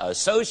 by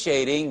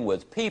associating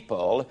with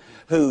people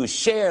who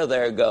share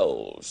their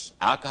goals.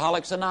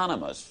 Alcoholics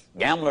Anonymous,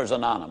 Gamblers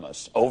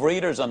Anonymous,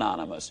 Overeaters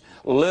Anonymous.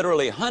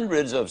 Literally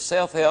hundreds of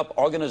self-help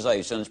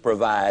organizations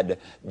provide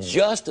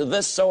just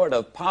this sort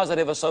of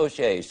positive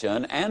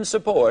association and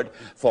support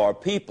for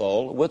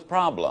people with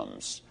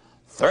problems.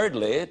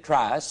 Thirdly,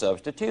 try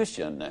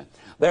substitution.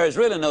 There is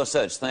really no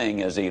such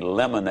thing as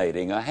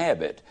eliminating a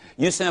habit.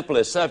 You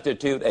simply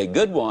substitute a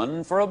good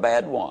one for a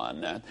bad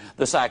one.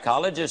 The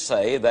psychologists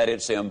say that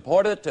it's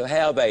important to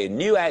have a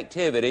new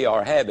activity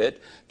or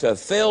habit to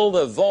fill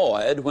the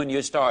void when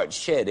you start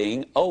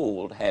shedding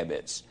old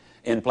habits.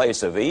 In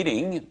place of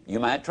eating, you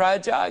might try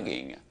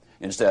jogging.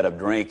 Instead of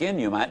drinking,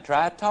 you might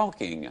try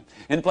talking.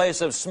 In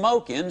place of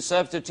smoking,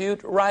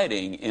 substitute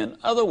writing. In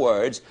other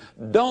words,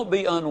 don't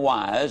be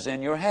unwise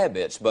in your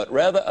habits, but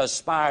rather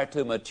aspire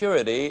to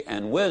maturity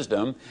and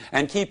wisdom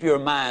and keep your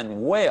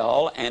mind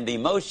well and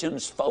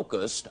emotions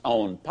focused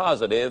on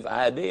positive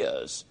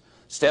ideas.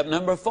 Step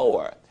number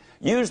 4.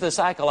 Use the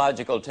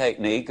psychological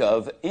technique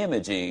of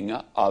imaging,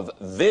 of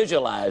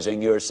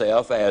visualizing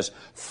yourself as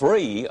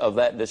free of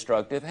that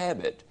destructive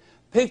habit.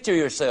 Picture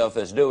yourself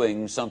as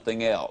doing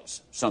something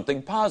else,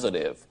 something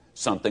positive,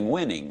 something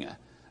winning.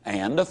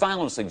 And a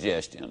final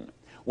suggestion.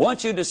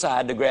 Once you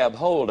decide to grab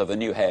hold of a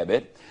new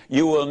habit,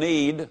 you will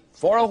need,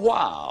 for a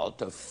while,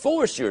 to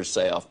force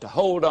yourself to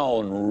hold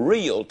on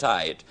real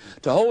tight,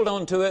 to hold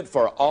on to it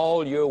for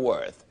all you're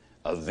worth.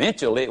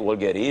 Eventually, it will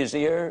get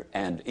easier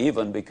and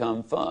even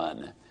become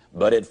fun.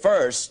 But at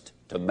first,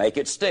 to make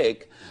it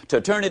stick, to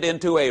turn it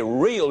into a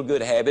real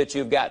good habit,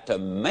 you've got to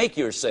make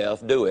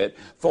yourself do it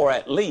for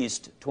at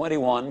least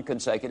 21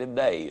 consecutive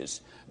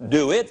days.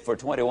 Do it for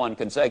 21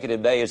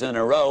 consecutive days in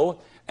a row,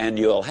 and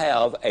you'll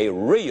have a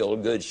real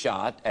good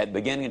shot at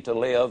beginning to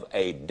live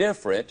a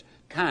different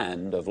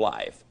kind of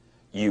life.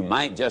 You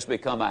might just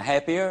become a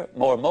happier,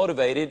 more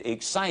motivated,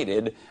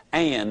 excited,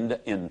 and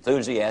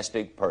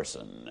enthusiastic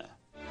person.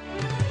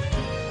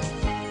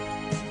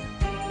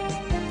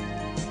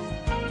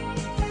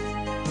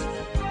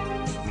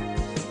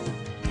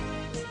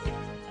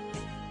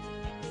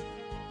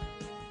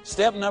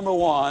 Step number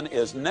 1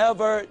 is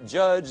never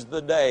judge the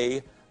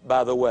day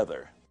by the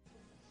weather.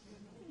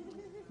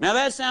 Now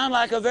that sounds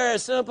like a very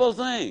simple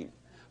thing,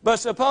 but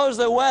suppose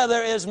the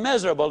weather is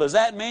miserable. Does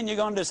that mean you're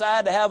going to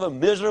decide to have a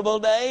miserable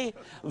day?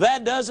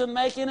 That doesn't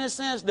make any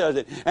sense, does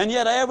it? And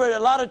yet a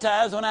lot of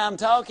times when I'm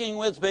talking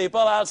with people,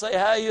 I'll say,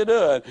 how you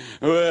doing?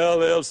 Well,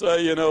 they'll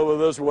say, you know, with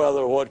this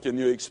weather, what can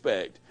you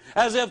expect?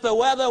 As if the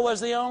weather was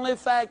the only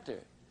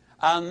factor.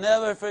 I'll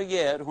never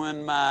forget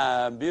when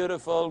my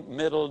beautiful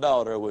middle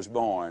daughter was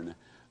born.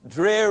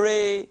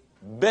 Dreary,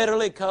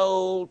 bitterly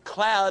cold,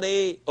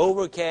 cloudy,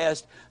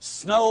 overcast,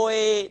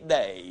 snowy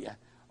day.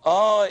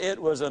 Oh,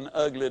 it was an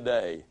ugly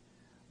day.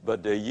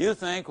 But do you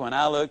think when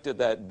I looked at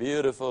that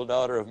beautiful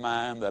daughter of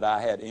mine that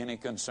I had any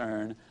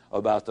concern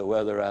about the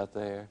weather out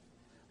there?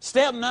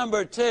 Step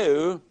number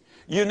 2,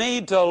 you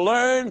need to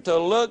learn to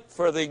look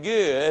for the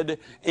good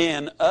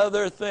in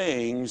other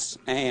things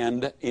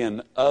and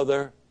in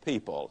other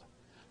people.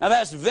 Now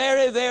that's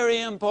very,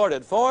 very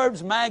important.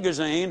 Forbes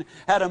magazine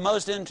had a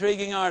most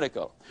intriguing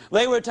article.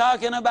 They were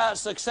talking about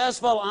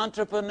successful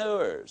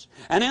entrepreneurs.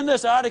 And in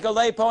this article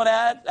they point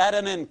out that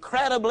an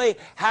incredibly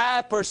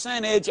high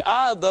percentage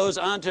of those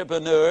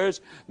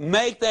entrepreneurs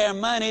make their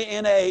money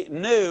in a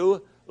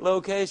new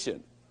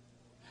location.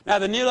 Now,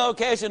 the new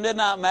location did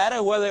not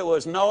matter whether it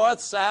was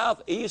north,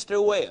 south, east,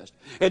 or west.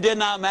 It did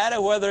not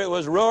matter whether it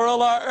was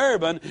rural or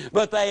urban,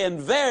 but they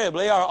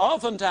invariably, or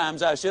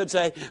oftentimes, I should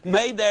say,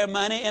 made their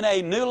money in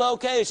a new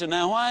location.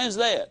 Now, why is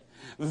that?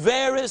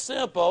 Very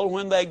simple.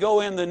 When they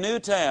go in the new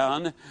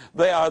town,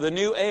 they are the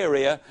new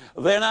area,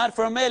 they're not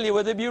familiar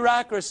with the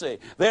bureaucracy.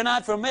 They're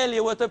not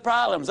familiar with the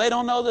problems. They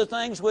don't know the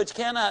things which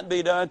cannot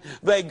be done.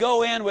 They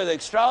go in with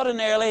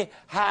extraordinarily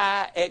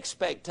high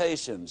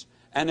expectations.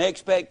 And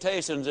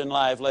expectations in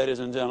life, ladies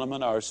and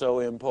gentlemen, are so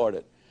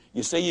important.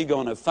 You see, you're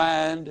going to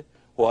find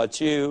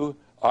what you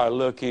are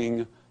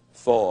looking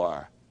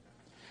for.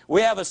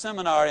 We have a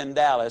seminar in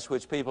Dallas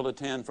which people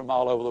attend from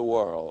all over the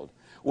world.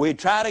 We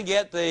try to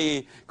get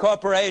the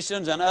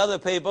corporations and other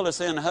people to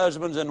send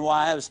husbands and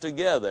wives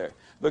together,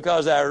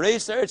 because our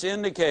research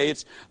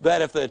indicates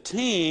that if the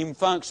team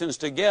functions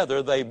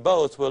together, they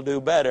both will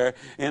do better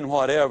in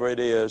whatever it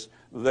is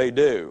they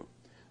do.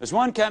 There's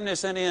one company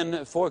sent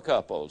in 4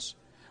 couples.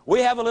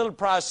 We have a little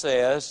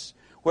process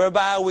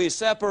whereby we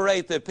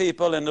separate the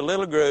people into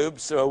little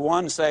groups, or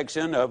one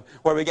section of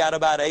where we got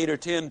about 8 or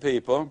 10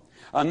 people,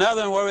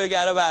 another one where we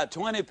got about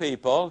 20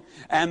 people,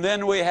 and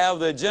then we have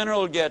the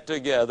general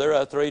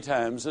get-together 3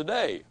 times a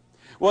day.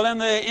 Well, in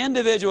the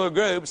individual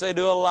groups, they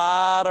do a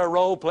lot of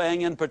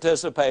role-playing and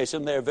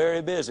participation. They're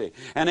very busy.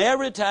 And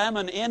every time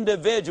an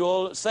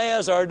individual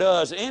says or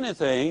does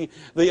anything,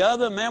 the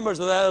other members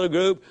of that other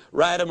group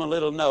write them a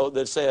little note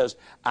that says,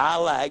 "I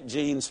like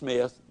Jean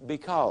Smith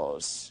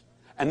because."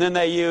 And then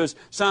they use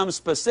some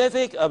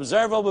specific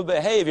observable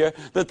behavior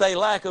that they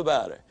like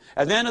about her.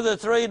 At the end of the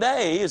 3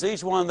 days,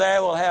 each one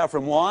there will have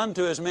from 1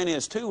 to as many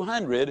as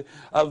 200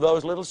 of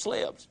those little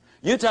slips.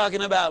 You're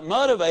talking about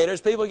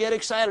motivators. People get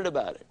excited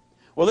about it.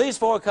 Well, these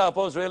 4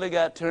 couples really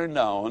got turned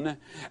on,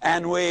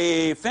 and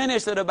we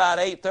finished at about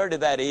 8:30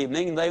 that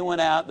evening. They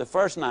went out the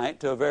first night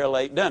to a very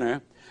late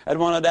dinner at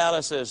one of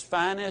Dallas's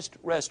finest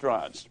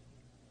restaurants.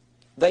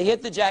 They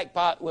hit the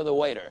jackpot with a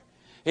waiter.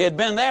 He had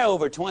been there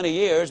over 20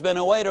 years, been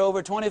a waiter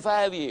over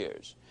 25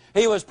 years.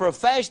 He was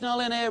professional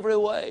in every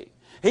way.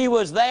 He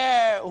was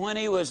there when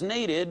he was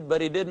needed,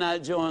 but he did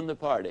not join the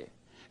party.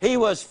 He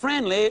was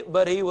friendly,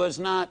 but he was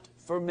not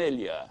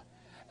familiar.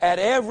 At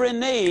every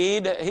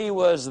need, he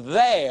was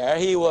there.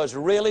 He was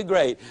really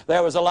great.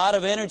 There was a lot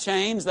of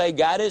interchange. They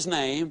got his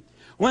name.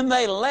 When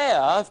they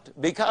left,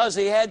 because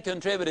he had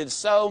contributed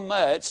so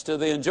much to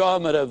the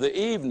enjoyment of the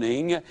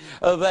evening,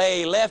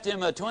 they left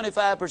him a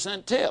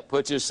 25% tip,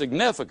 which is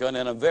significant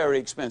in a very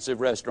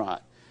expensive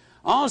restaurant.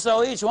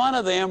 Also, each one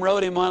of them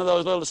wrote him one of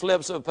those little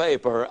slips of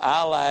paper,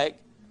 "I like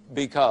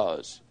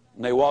because."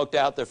 And they walked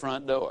out the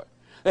front door.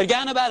 They'd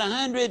gotten about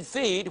 100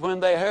 feet when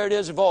they heard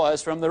his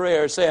voice from the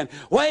rear saying,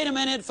 "Wait a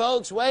minute,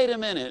 folks, wait a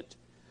minute."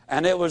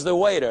 And it was the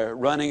waiter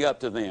running up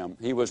to them.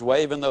 He was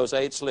waving those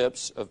 8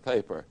 slips of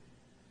paper.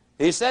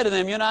 He said to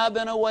them, "You know, I've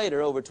been a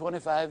waiter over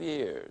 25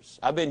 years.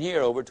 I've been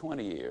here over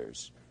 20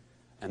 years.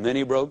 And then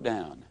he broke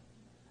down.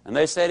 And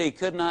they said he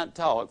could not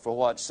talk for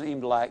what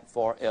seemed like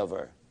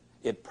forever.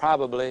 It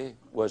probably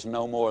was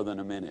no more than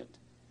a minute.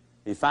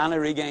 He finally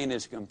regained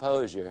his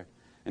composure,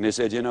 and he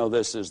said, "You know,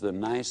 this is the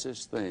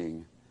nicest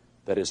thing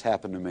that has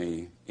happened to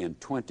me in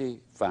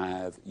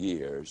 25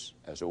 years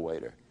as a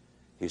waiter."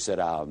 He said,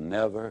 "I'll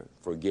never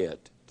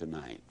forget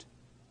tonight."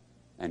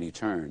 And he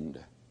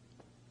turned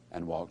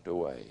and walked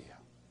away.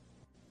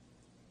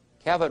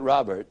 Calvert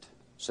Robert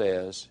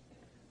says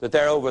that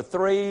there are over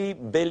 3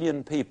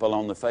 billion people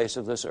on the face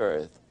of this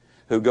earth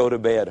who go to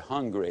bed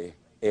hungry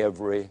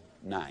every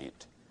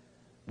night.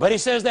 But he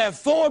says there are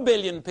 4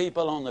 billion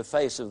people on the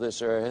face of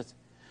this earth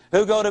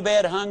who go to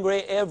bed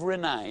hungry every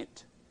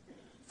night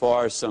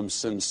for some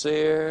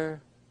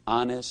sincere,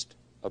 honest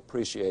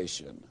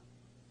appreciation,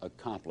 a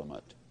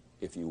compliment,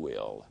 if you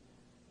will.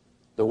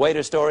 The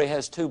waiter story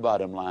has 2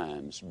 bottom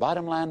lines.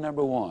 Bottom line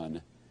number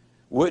 1,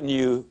 wouldn't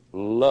you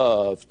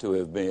love to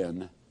have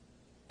been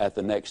at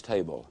the next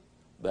table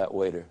that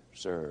waiter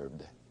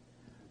served?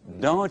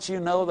 Don't you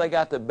know they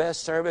got the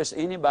best service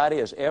anybody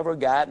has ever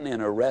gotten in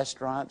a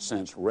restaurant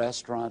since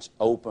restaurants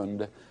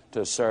opened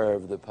to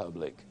serve the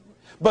public?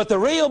 But the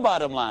real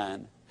bottom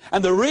line,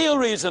 and the real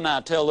reason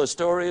I tell the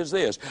story, is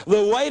this.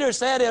 The waiter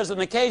said it was an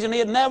occasion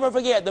he'd never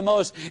forget, the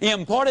most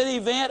important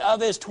event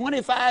of his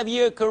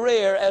 25-year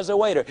career as a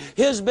waiter.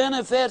 His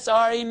benefits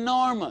are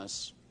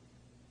enormous.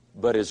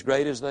 But as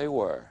great as they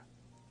were,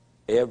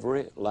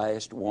 every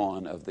last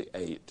one of the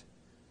 8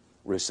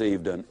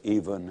 received an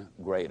even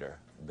greater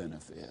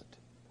benefit.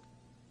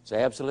 It's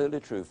absolutely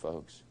true,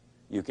 folks.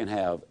 You can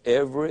have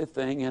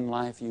everything in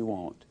life you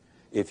want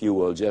if you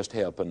will just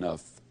help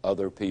enough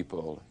other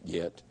people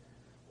get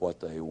what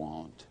they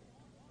want.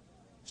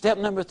 Step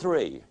number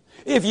 3.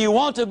 If you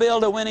want to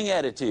build a winning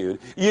attitude,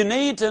 you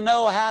need to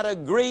know how to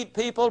greet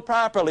people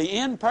properly,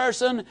 in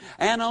person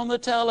and on the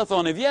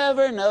telephone. Have you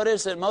ever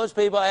noticed that most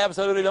people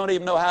absolutely don't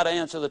even know how to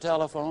answer the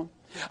telephone?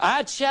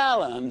 I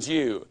challenge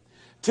you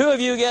Two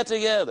of you get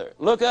together,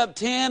 look up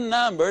 10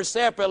 numbers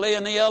separately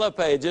in the yellow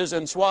pages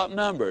and swap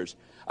numbers.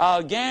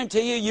 I'll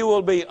guarantee you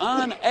will be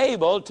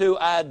unable to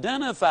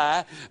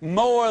identify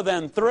more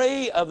than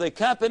 3 of the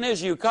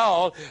companies you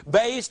call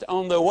based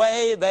on the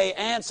way they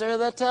answer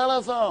the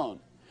telephone.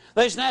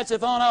 They snatch the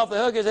phone off the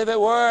hook as if it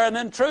were an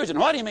intrusion.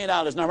 What do you mean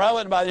on this number? I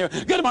wouldn't bother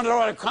you. Good morning,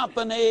 Lord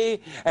Company.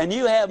 And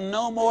you have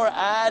no more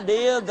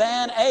idea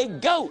than a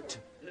goat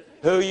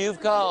who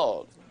you've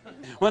called.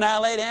 When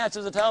our lady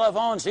answers the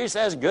telephone, she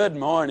says, good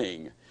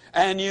morning.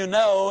 And you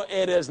know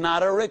it is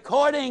not a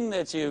recording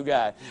that you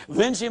got.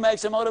 Then she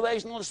makes a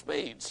motivational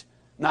speech.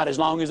 Not as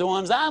long as the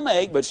ones I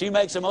make, but she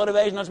makes a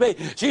motivational speech.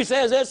 She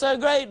says, it's a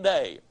great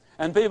day.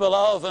 And people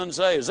often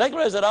say,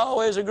 Zigler, is it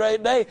always a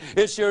great day?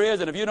 It sure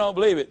is, and if you don't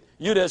believe it,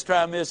 you just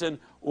try missing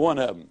one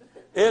of them.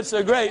 It's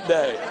a great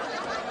day.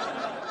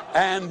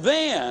 And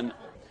then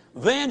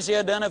she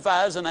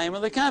identifies the name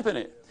of the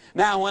company.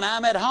 Now, when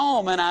I'm at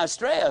home, and I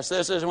stress,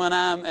 this is when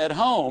I'm at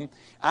home,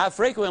 I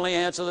frequently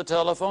answer the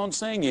telephone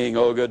singing,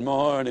 oh, good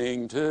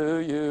morning to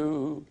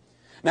you.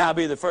 Now, I'll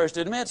be the first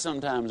to admit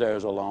sometimes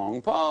there's a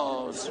long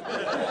pause.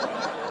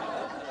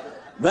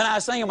 Then I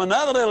sing them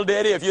another little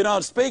ditty, if you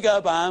don't speak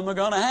up, I'm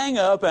going to hang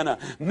up. And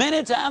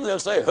many times they'll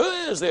say, who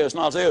is this?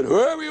 And I'll say,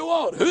 whoever you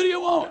want. Who do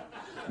you want?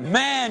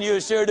 Man, you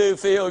sure do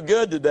feel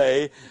good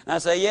today. And I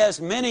say,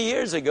 yes, many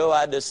years ago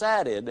I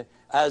decided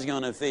I was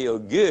going to feel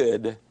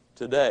good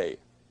today.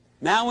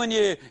 Now, when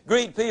you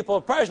greet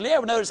people personally, you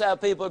ever notice how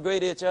people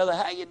greet each other?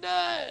 How you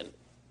doing?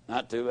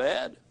 Not too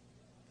bad.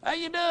 How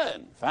you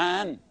doing?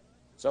 Fine,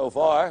 so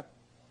far.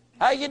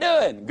 How you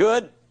doing?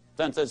 Good,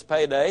 since it's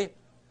payday.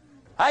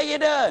 How you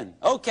doing?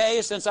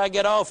 Okay, since I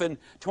get off in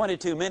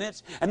 22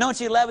 minutes. And don't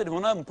you love it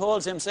when one of them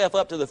pulls himself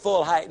up to the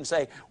full height and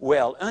say,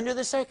 well, under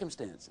the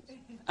circumstances.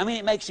 I mean,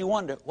 it makes you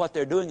wonder what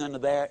they're doing under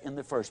there in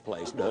the first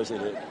place, doesn't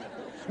it?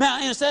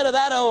 Now, instead of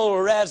that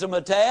old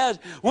razzmatazz,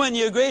 when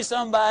you greet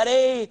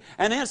somebody,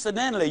 and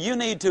incidentally, you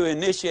need to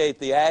initiate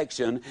the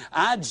action.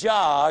 I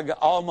jog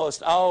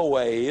almost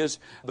always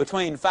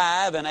between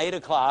 5 and 8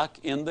 o'clock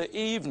in the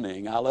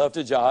evening. I love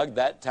to jog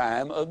that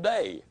time of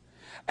day.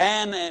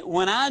 And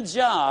when I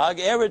jog,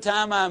 every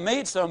time I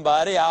meet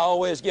somebody, I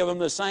always give them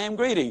the same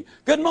greeting.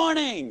 Good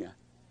morning.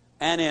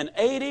 And in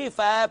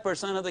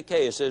 85% of the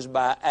cases,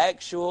 by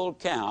actual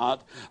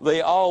count, they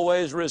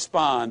always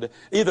respond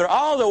either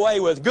all the way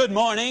with good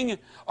morning,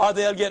 or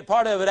they'll get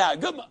part of it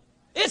out.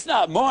 It's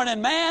not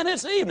morning, man,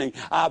 it's evening.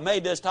 I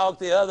made this talk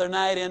the other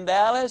night in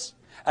Dallas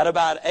at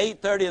about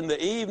 8:30 in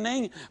the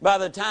evening. By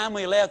the time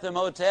we left the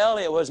motel,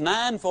 it was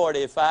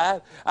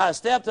 9:45. I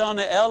stepped on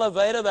the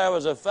elevator. There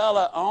was a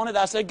fella on it.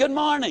 I said, good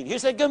morning. He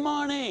said, good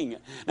morning.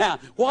 Now,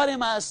 what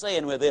am I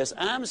saying with this?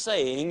 I'm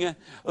saying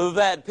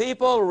that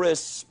people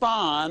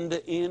respond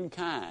in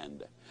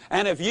kind.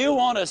 And if you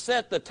want to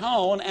set the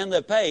tone and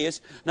the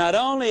pace, not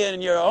only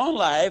in your own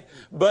life,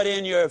 but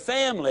in your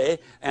family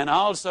and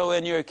also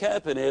in your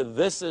company,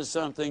 this is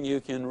something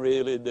you can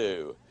really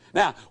do.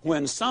 Now,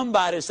 when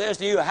somebody says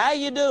to you, how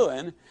you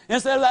doing?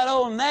 Instead of that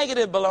old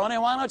negative baloney,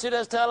 why don't you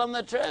just tell them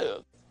the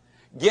truth?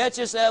 Get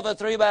yourself a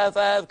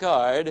 3x5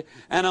 card,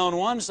 and on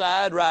one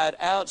side write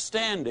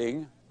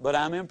outstanding, but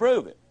I'm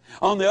improving.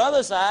 On the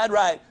other side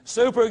write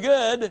super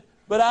good,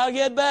 but I'll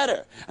get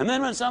better. And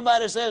then when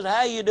somebody says,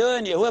 how you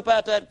doing? You whip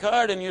out that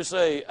card and you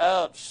say,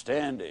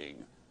 outstanding.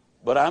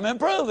 But I'm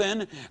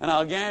improving, and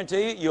I'll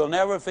guarantee you, you'll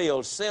never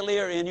feel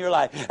sillier in your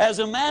life. As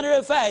a matter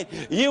of fact,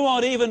 you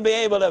won't even be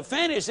able to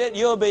finish it.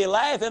 You'll be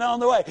laughing on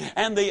the way,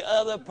 and the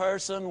other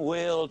person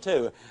will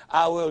too.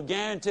 I will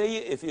guarantee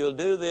you, if you'll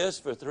do this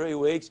for 3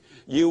 weeks,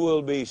 you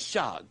will be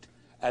shocked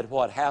at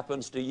what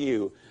happens to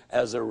you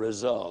as a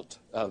result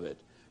of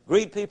it.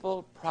 Greet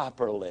people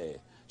properly.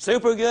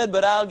 Super good,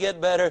 but I'll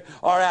get better,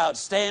 or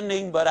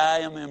outstanding, but I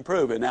am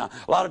improving. Now,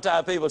 a lot of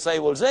times people say,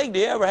 well, Zig, do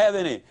you ever have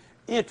any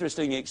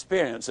interesting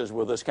experiences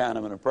with this kind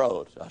of an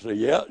approach? I said,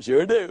 yeah,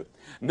 sure do.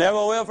 Never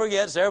will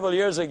forget, several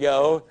years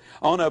ago,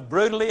 on a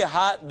brutally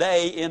hot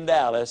day in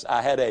Dallas,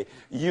 I had a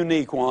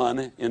unique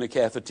one in a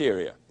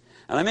cafeteria.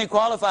 And let me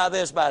qualify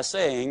this by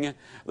saying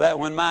that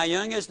when my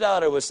youngest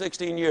daughter was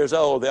 16 years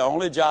old, the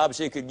only job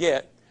she could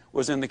get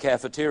was in the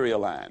cafeteria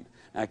line.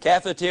 Now,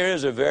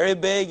 cafeterias are very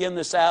big in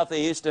the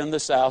Southeast and the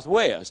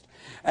Southwest.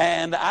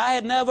 And I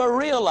had never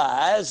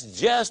realized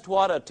just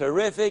what a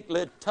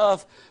terrifically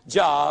tough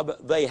job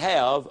they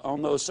have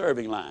on those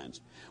serving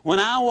lines. When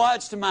I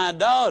watched my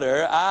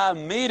daughter, I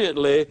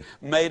immediately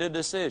made a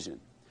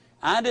decision.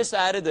 I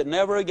decided that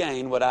never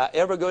again would I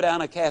ever go down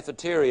a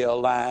cafeteria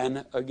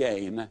line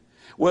again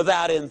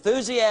without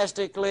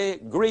enthusiastically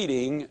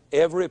greeting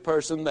every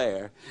person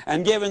there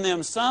and giving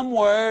them some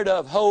word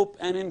of hope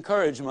and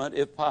encouragement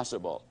if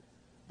possible.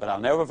 But I'll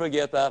never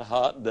forget that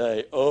hot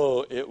day.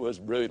 Oh, it was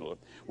brutal.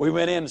 We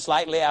went in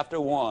slightly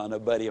after 1, a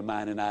buddy of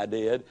mine and I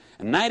did,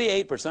 and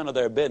 98% of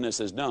their business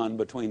is done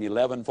between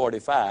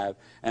 11:45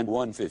 and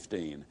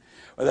 1:15.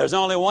 Well, there's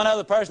only one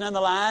other person in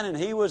the line, and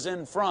he was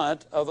in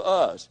front of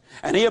us.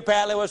 And he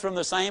apparently was from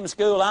the same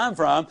school I'm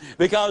from,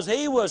 because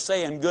he was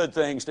saying good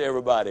things to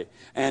everybody.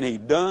 And he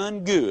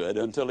done good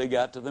until he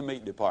got to the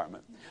meat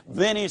department.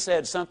 Then he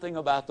said something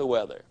about the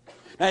weather.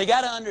 Now, you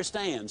got to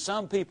understand,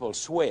 some people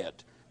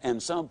sweat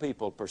and some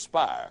people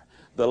perspire.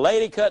 The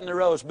lady cutting the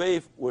roast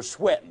beef was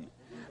sweating.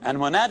 And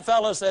when that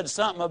fellow said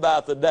something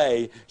about the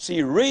day,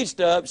 she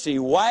reached up, she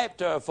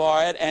wiped her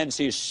forehead, and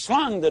she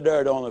slung the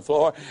dirt on the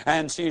floor,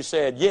 and she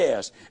said,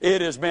 yes,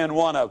 it has been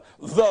one of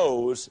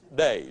those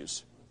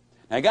days.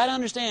 Now, you got to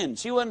understand,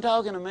 she wasn't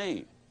talking to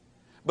me.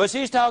 But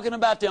she's talking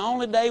about the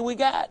only day we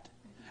got.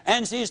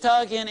 And she's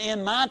talking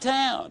in my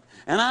town.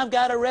 And I've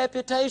got a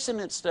reputation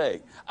at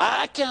stake.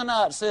 I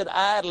cannot sit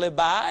idly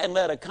by and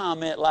let a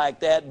comment like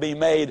that be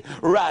made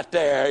right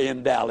there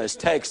in Dallas,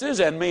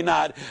 Texas, and me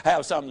not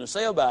have something to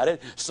say about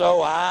it.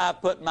 So I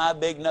put my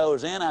big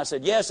nose in. I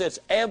said, yes, it's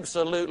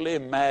absolutely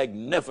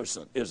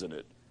magnificent, isn't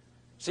it?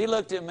 She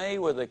looked at me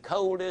with the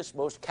coldest,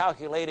 most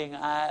calculating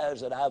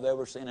eyes that I've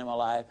ever seen in my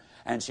life.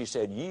 And she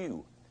said,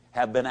 you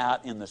have been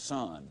out in the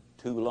sun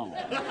too long.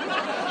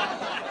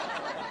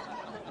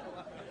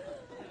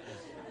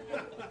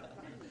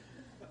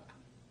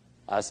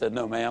 I said,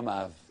 no, ma'am,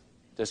 I've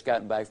just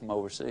gotten back from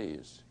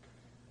overseas.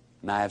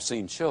 And I have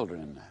seen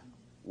children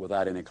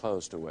without any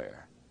clothes to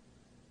wear.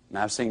 And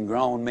I've seen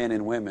grown men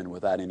and women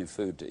without any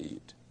food to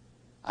eat.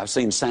 I've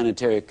seen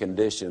sanitary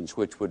conditions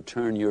which would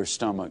turn your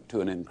stomach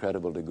to an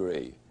incredible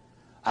degree.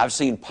 I've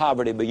seen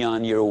poverty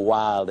beyond your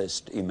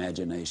wildest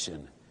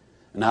imagination.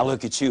 And I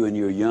look at you and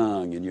you're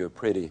young and you're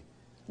pretty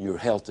and you're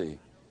healthy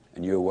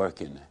and you're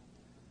working.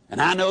 And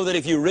I know that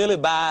if you really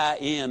buy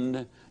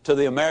in to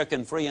the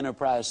American free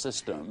enterprise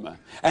system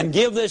and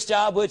give this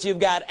job which you've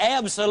got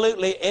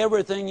absolutely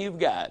everything you've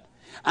got,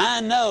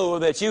 I know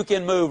that you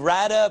can move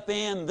right up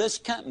in this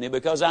company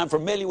because I'm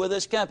familiar with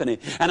this company.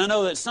 And I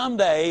know that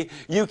someday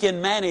you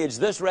can manage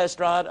this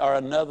restaurant or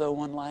another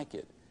one like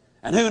it.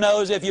 And who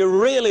knows if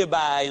you really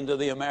buy into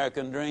the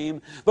American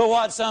dream, but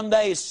what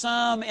someday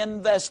some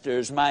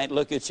investors might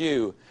look at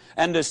you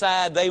and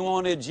decide they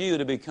wanted you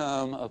to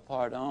become a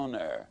part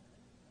owner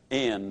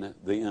in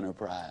the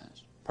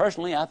enterprise.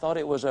 Personally, I thought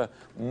it was a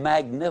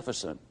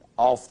magnificent,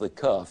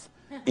 off-the-cuff,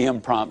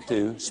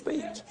 impromptu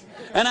speech.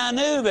 And I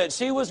knew that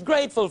she was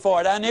grateful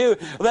for it. I knew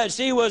that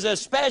she was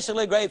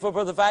especially grateful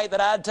for the fact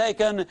that I'd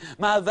taken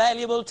my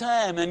valuable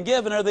time and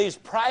given her these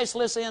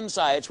priceless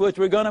insights which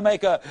were going to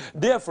make a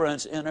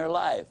difference in her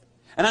life.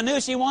 And I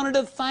knew she wanted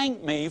to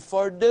thank me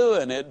for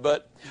doing it,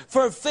 but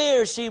for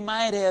fear she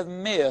might have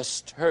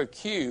missed her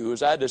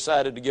cues, I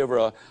decided to give her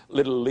a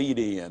little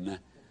lead-in.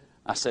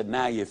 I said,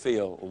 now you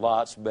feel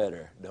lots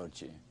better,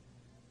 don't you?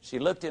 She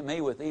looked at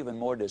me with even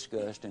more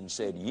disgust and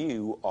said,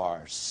 you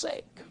are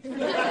sick.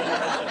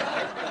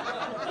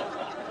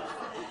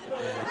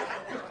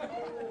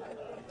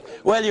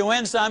 Well, you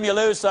win some, you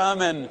lose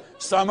some, and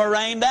some are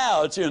rained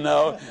out, you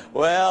know.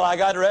 Well, I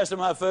got the rest of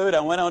my food.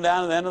 I went on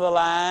down to the end of the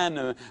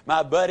line,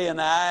 my buddy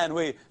and I, and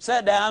we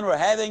sat down. We're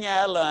having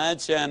our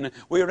lunch, and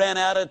we ran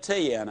out of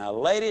tea. And a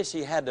lady,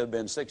 she had to have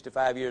been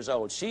 65 years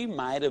old. She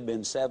might have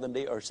been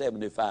 70 or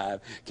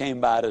 75,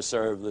 came by to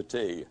serve the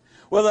tea.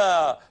 With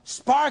a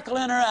sparkle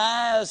in her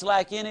eyes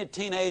like any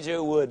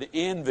teenager would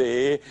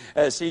envy,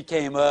 as she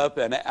came up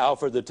and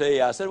offered the tea,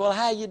 I said, well,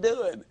 how you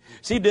doing?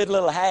 She did a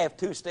little half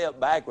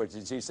two-step backwards,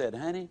 and she said,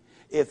 honey,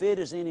 if it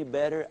is any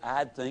better,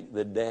 I'd think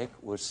the deck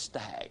was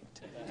stacked.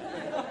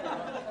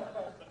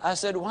 I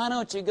said, why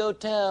don't you go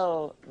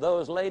tell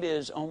those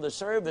ladies on the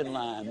serving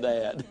line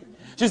that?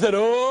 She said,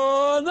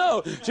 oh,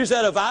 no. She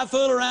said, if I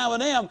fool around with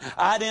them,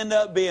 I'd end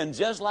up being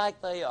just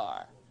like they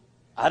are.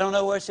 I don't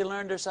know where she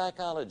learned her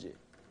psychology,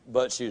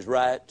 but she's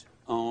right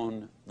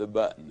on the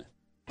button.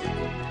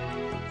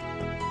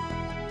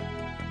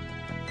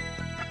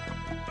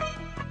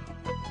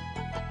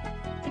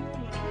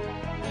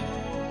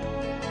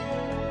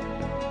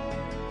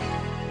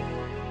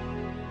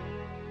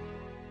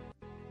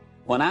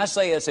 When I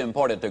say it's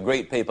important to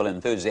greet people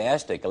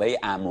enthusiastically,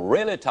 I'm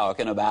really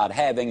talking about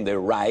having the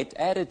right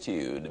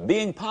attitude,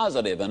 being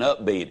positive and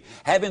upbeat.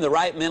 Having the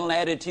right mental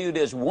attitude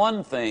is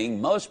one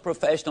thing most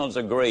professionals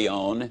agree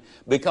on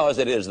because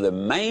it is the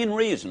main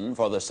reason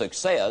for the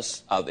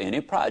success of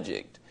any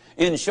project.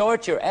 In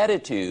short, your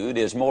attitude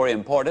is more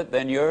important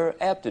than your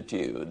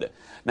aptitude.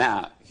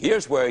 Now,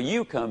 here's where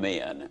you come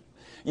in.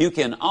 You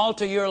can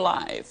alter your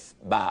life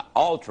by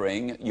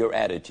altering your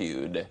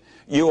attitude.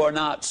 You are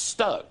not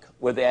stuck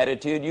with the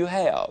attitude you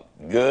have.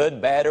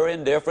 Good, bad, or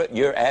indifferent,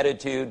 your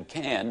attitude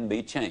can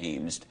be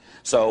changed.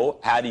 So,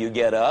 how do you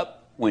get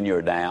up when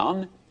you're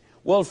down?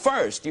 Well,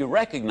 first, you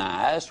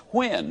recognize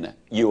when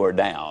you are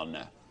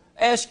down.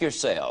 Ask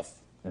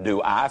yourself,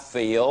 do I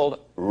feel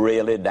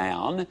really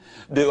down?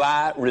 Do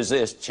I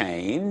resist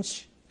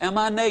change? Am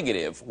I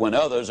negative when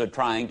others are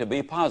trying to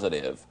be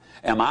positive?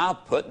 Am I a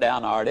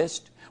put-down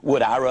artist?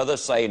 Would I rather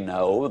say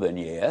no than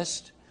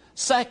yes?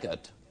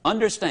 Second,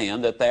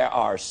 understand that there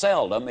are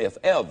seldom, if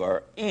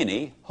ever,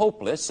 any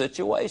hopeless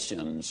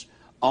situations.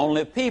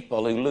 Only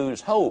people who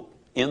lose hope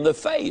in the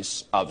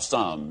face of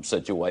some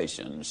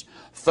situations.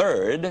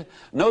 Third,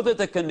 know that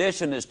the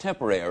condition is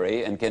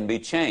temporary and can be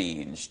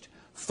changed.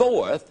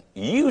 Fourth,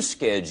 you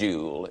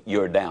schedule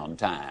your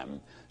downtime.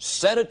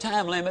 Set a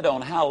time limit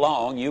on how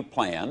long you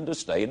plan to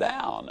stay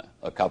down.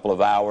 A couple of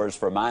hours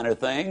for minor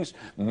things,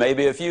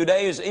 maybe a few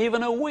days,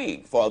 even a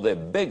week for the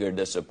bigger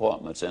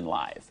disappointments in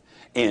life.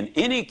 In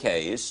any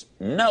case,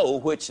 know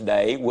which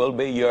day will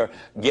be your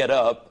get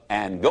up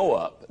and go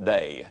up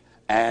day,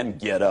 and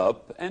get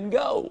up and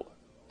go.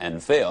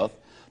 And fifth,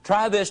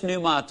 try this new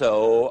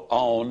motto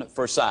on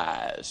for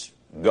size.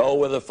 Go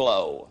with the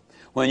flow.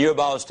 When your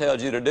boss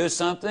tells you to do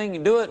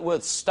something, do it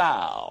with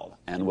style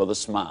and with a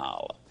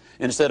smile.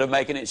 Instead of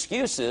making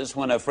excuses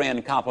when a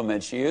friend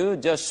compliments you,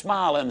 just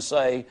smile and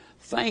say,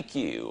 thank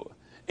you,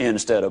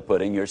 instead of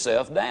putting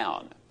yourself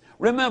down.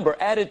 Remember,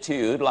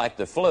 attitude, like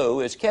the flu,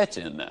 is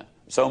catching,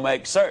 so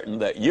make certain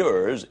that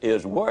yours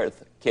is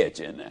worth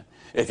catching.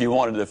 If you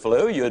wanted the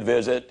flu, you'd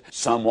visit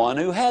someone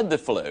who had the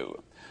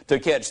flu. To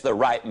catch the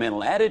right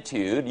mental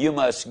attitude, you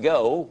must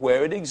go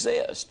where it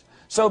exists.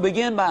 So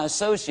begin by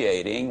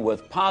associating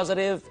with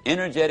positive,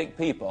 energetic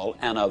people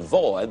and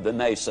avoid the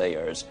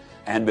naysayers.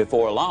 And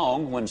before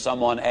long, when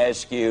someone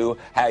asks you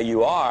how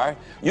you are,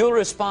 you'll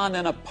respond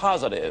in a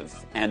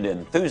positive and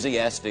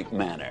enthusiastic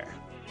manner.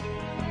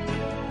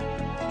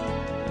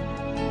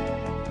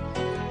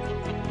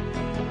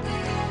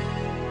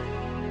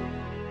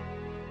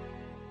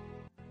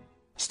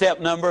 Step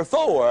number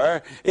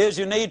 4 is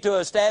you need to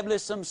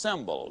establish some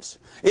symbols.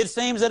 It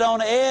seems that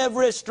on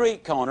every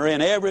street corner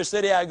in every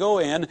city I go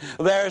in,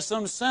 there are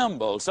some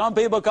symbols. Some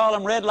people call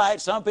them red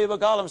lights, some people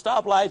call them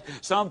stoplights,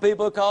 some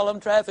people call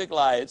them traffic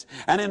lights.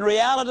 And in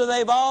reality,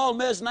 they've all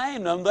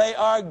misnamed them. They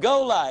are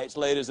go lights,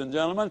 ladies and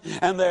gentlemen,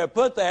 and they're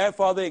put there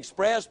for the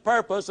express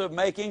purpose of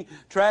making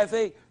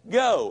traffic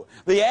go.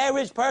 The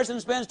average person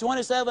spends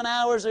 27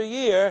 hours a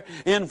year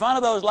in front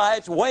of those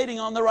lights waiting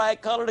on the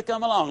right color to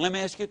come along. Let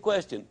me ask you a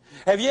question.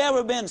 Have you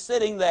ever been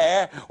sitting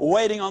there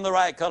waiting on the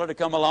right color to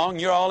come along?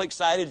 You're all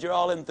excited, you're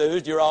all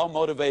enthused, you're all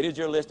motivated,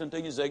 you're listening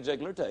to your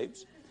Zigler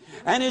tapes.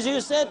 And as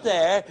you sit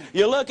there,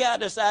 you look out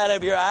the side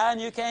of your eye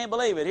and you can't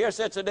believe it. Here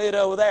sits a dude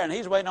over there and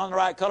he's waiting on the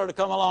right color to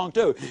come along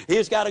too.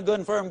 He's got a good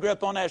and firm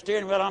grip on that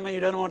steering wheel. I mean,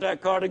 he doesn't want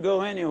that car to go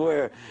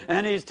anywhere.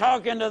 And he's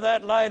talking to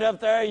that light up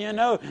there, you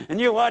know,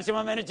 and you watch him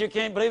a minute, you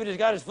can't believe it. He's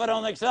got his foot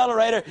on the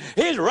accelerator.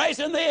 He's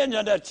racing the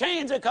engine to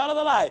change the color of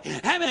the light.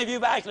 How many of you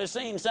have actually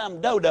seen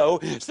some dodo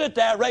sit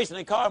there racing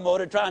a car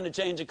motor trying to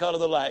change the color of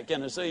the light?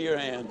 Can I see your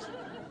hands?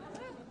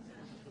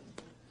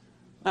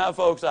 Now,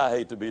 folks, I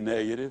hate to be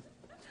negative.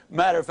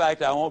 Matter of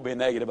fact, I won't be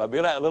negative. I'll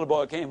be like a little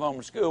boy came home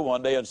from school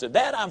one day and said,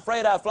 Dad, I'm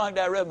afraid I flunked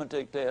that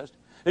arithmetic test.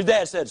 His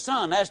dad said,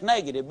 son, that's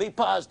negative. Be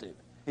positive.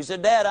 He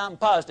said, Dad, I'm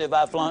positive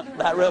I flunked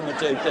that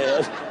arithmetic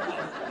test.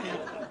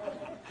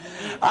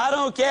 I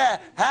don't care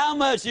how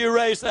much you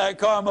race that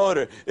car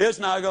motor, it's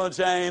not going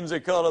to change the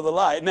color of the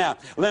light. Now,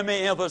 let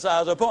me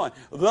emphasize a point.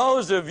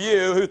 Those of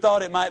you who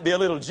thought it might be a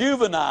little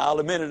juvenile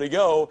a minute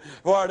ago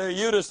for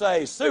you to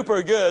say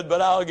super good,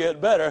 but I'll get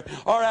better,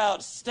 or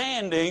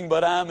outstanding,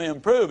 but I'm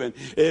improving,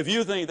 if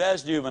you think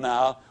that's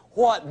juvenile,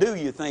 what do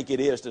you think it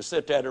is to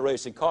sit there at a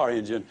racing car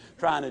engine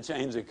trying to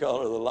change the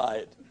color of the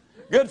light?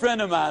 Good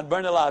friend of mine,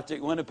 Bernie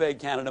Loftic, Winnipeg,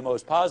 Canada,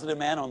 most positive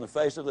man on the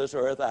face of this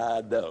earth.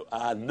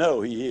 I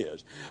know he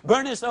is.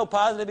 Bernie's so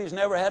positive he's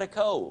never had a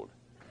cold.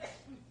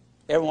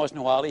 Every once in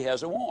a while he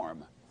has a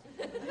warm.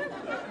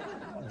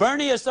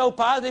 Bernie is so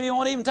positive he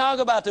won't even talk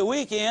about the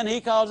weekend. He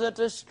calls it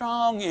the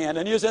strong end.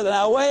 And you said,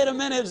 now wait a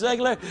minute,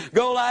 Zigler.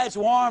 Go lights,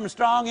 warm,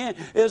 strong end.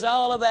 Is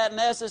all of that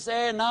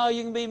necessary? No,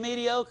 you can be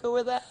mediocre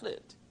without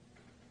it.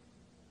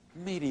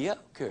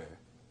 Mediocre?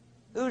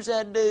 Who's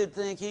that dude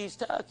think he's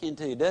talking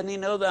to? Doesn't he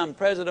know that I'm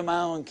president of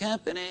my own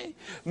company?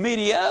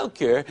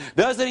 Mediocre?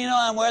 Doesn't he know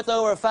I'm worth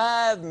over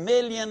 $5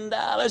 million?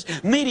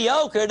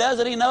 Mediocre?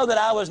 Doesn't he know that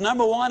I was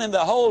 #1 in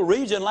the whole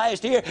region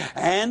last year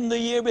and the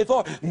year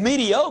before?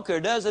 Mediocre?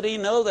 Doesn't he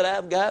know that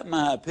I've got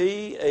my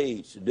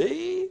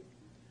Ph.D.?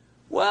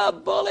 Well,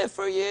 bully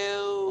for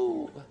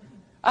you.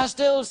 I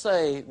still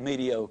say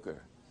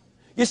mediocre.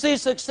 You see,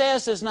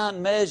 success is not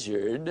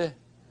measured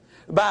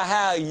by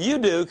how you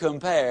do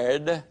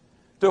compared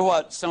to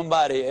what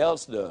somebody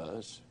else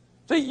does.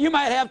 See, you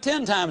might have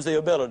 10 times the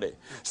ability.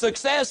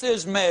 Success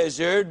is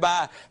measured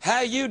by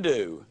how you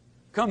do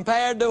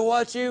compared to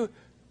what you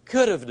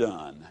could have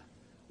done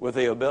with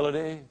the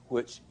ability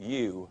which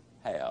you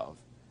have.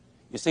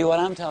 You see, what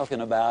I'm talking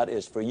about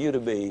is for you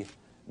to be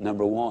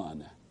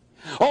 #1.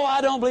 Oh,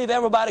 I don't believe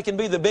everybody can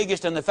be the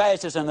biggest and the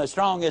fastest and the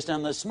strongest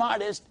and the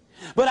smartest,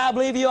 but I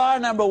believe you are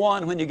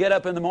 #1 when you get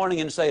up in the morning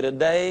and say,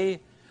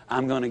 today,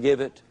 I'm going to give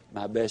it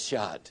my best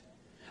shot.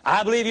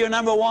 I believe you're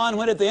 #1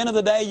 when at the end of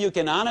the day you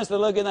can honestly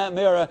look in that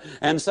mirror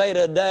and say,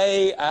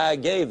 today I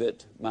gave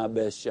it my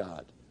best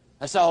shot.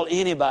 That's all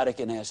anybody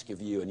can ask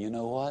of you. And you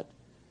know what?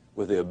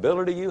 With the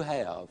ability you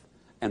have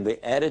and the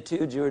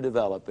attitude you're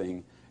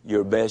developing,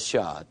 your best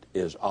shot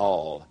is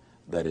all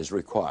that is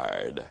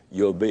required.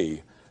 You'll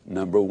be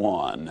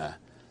 #1.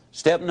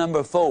 Step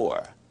number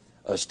 4,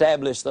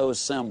 establish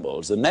those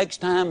symbols. The next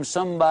time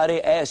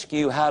somebody asks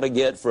you how to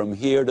get from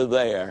here to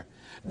there,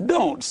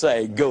 Don't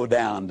say go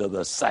down to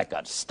the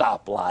second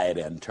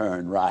stoplight and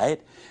turn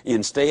right.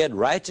 Instead,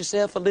 write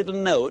yourself a little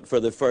note for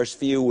the first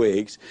few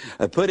weeks.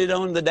 Put it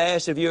on the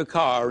dash of your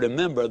car.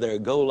 Remember, there are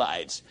go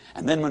lights.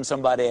 And then when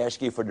somebody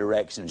asks you for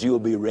directions, you'll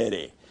be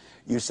ready.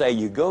 You say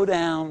you go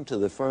down to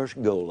the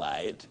first go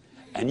light.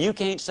 And you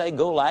can't say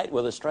go light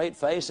with a straight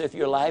face if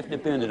your life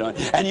depended on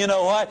it. And you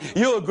know what?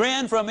 You'll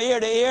grin from ear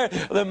to ear.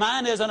 The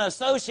mind is an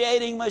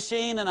associating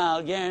machine, and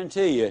I'll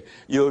guarantee you,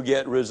 you'll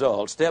get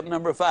results. Step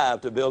number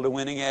 5 to build a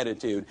winning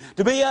attitude.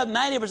 To be up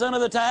 90%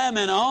 of the time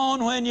and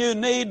on when you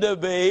need to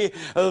be.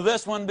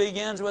 This one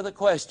begins with a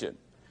question.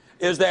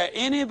 Is there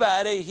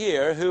anybody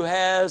here who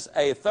has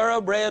a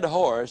thoroughbred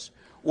horse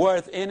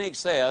worth in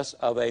excess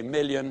of $1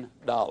 million?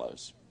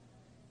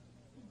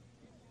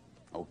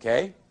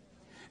 Okay.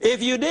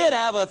 If you did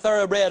have a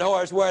thoroughbred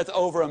horse worth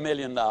over $1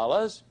 million,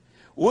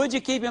 would you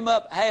keep him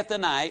up half the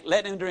night,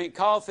 let him drink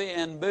coffee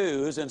and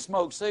booze and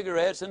smoke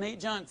cigarettes and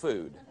eat junk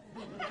food?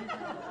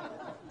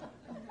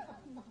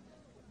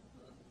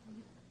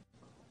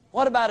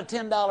 What about a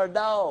 $10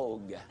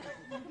 dog?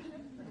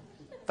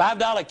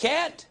 $5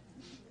 cat?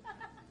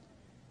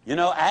 You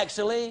know,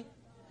 actually,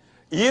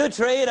 you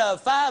treat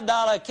a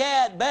 $5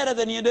 cat better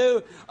than you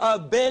do a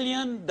 $1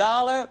 billion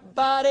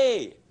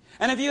body.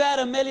 And if you had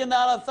a $1 million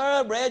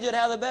thoroughbred, you'd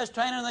have the best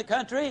trainer in the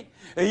country.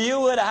 You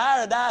would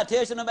hire a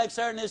dietitian to make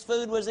certain his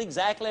food was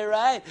exactly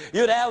right.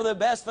 You'd have the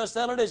best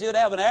facilities. You'd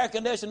have an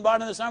air-conditioned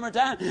barn in the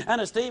summertime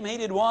and a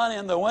steam-heated one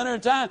in the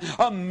wintertime.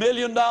 $1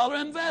 million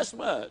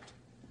investment.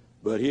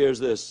 But here's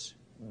this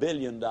 $1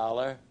 billion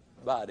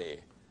body.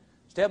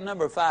 Step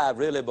number 5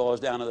 really boils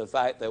down to the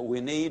fact that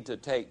we need to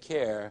take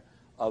care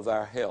of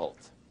our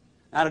health.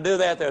 Now, to do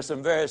that, there are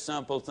some very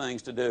simple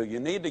things to do. You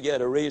need to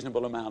get a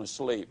reasonable amount of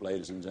sleep,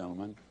 ladies and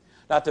gentlemen.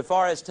 Dr.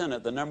 Forrest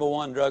Tennant, the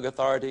 #1 drug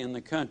authority in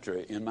the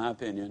country, in my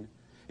opinion,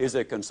 is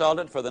a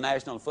consultant for the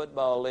National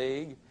Football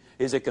League.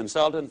 He's a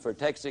consultant for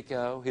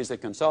Texaco. He's a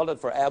consultant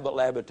for Abbott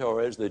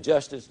Laboratories, the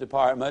Justice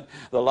Department,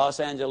 the Los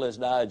Angeles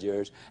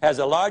Dodgers. Has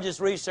the largest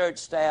research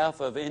staff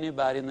of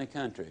anybody in the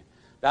country.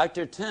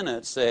 Dr.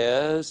 Tennant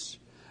says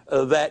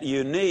that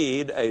you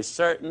need a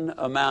certain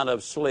amount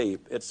of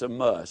sleep. It's a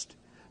must.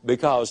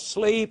 Because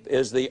sleep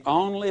is the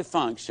only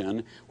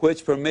function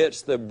which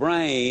permits the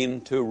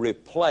brain to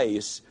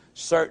replace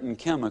certain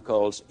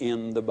chemicals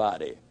in the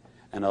body.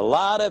 And a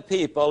lot of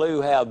people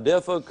who have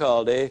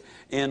difficulty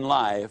in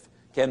life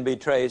can be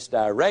traced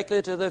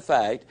directly to the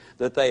fact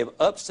that they've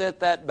upset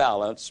that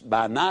balance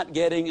by not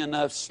getting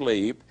enough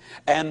sleep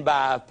and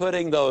by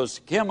putting those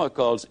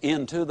chemicals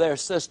into their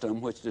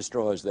system, which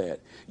destroys that.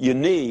 You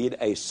need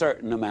a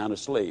certain amount of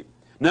sleep.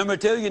 Number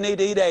 2, you need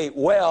to eat a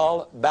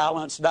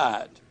well-balanced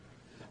diet.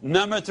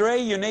 Number 3,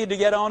 you need to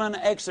get on an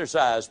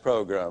exercise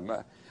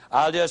program.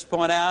 I'll just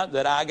point out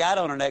that I got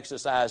on an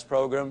exercise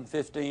program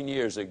 15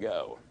 years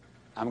ago.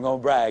 I'm going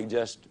to brag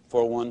just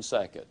for 1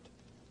 second.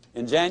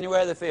 In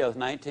January the 5th,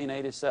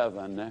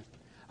 1987,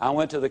 I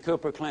went to the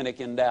Cooper Clinic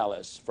in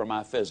Dallas for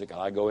my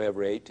physical. I go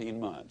every 18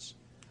 months.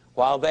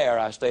 While there,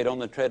 I stayed on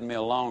the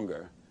treadmill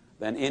longer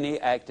than any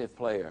active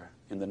player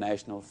in the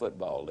National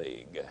Football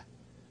League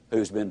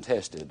who's been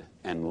tested,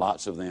 and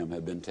lots of them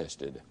have been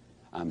tested.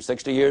 I'm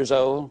 60 years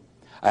old.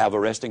 I have a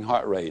resting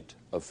heart rate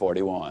of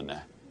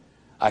 41.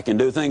 I can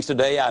do things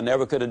today I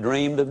never could have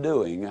dreamed of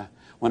doing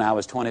when I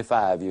was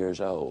 25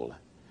 years old.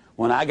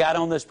 When I got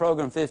on this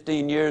program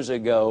 15 years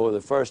ago,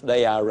 the first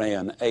day I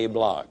ran a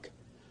block.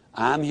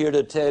 I'm here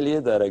to tell you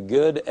that a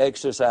good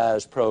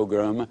exercise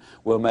program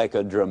will make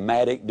a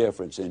dramatic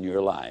difference in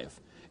your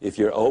life. If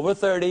you're over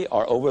 30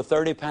 or over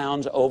 30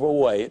 pounds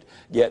overweight,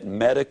 get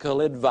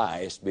medical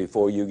advice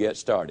before you get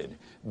started.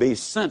 Be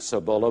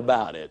sensible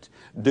about it.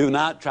 Do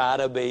not try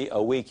to be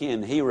a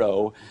weekend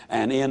hero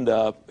and end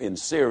up in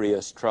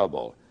serious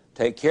trouble.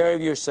 Take care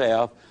of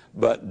yourself,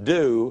 but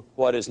do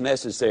what is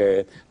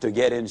necessary to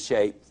get in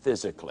shape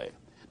physically.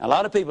 Now, a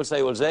lot of people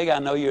say, well, Zig, I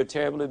know you're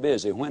terribly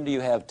busy. When do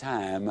you have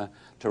time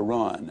to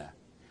run?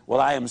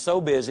 Well, I am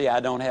so busy I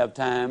don't have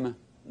time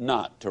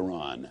not to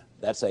run.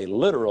 That's a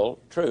literal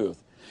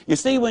truth. You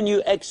see, when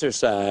you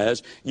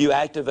exercise, you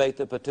activate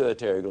the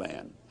pituitary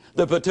gland.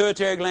 The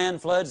pituitary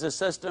gland floods the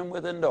system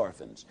with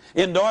endorphins.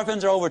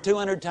 Endorphins are over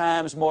 200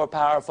 times more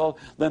powerful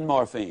than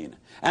morphine.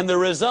 And the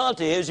result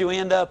is you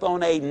end up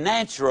on a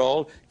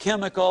natural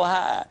chemical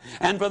high.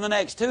 And for the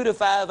next 2 to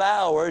 5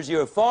 hours,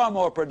 you're far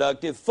more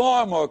productive,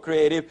 far more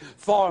creative,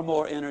 far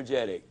more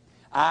energetic.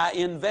 I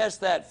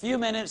invest that few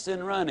minutes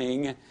in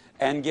running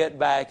and get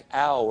back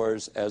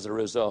hours as a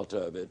result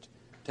of it.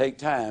 Take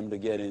time to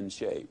get in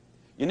shape.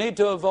 You need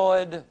to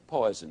avoid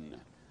poison.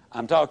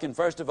 I'm talking,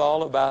 first of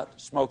all, about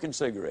smoking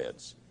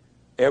cigarettes.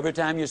 Every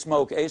time you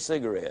smoke a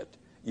cigarette,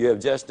 you have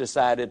just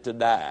decided to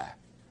die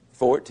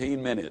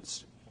 14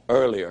 minutes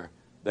earlier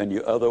than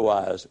you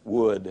otherwise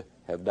would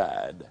have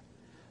died.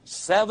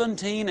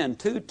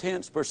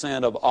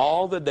 17.2% of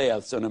all the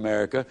deaths in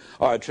America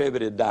are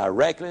attributed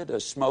directly to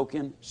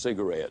smoking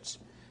cigarettes.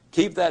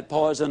 Keep that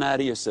poison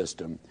out of your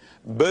system.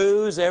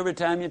 Booze, every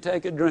time you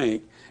take a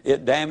drink,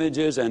 it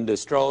damages and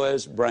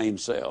destroys brain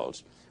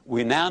cells.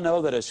 We now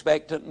know that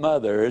expectant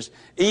mothers,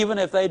 even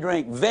if they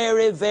drink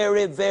very,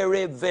 very,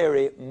 very,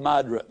 very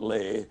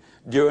moderately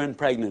during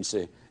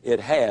pregnancy, it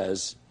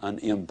has an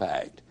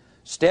impact.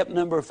 Step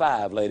number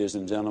 5, ladies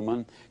and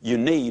gentlemen, you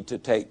need to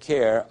take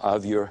care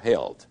of your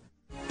health.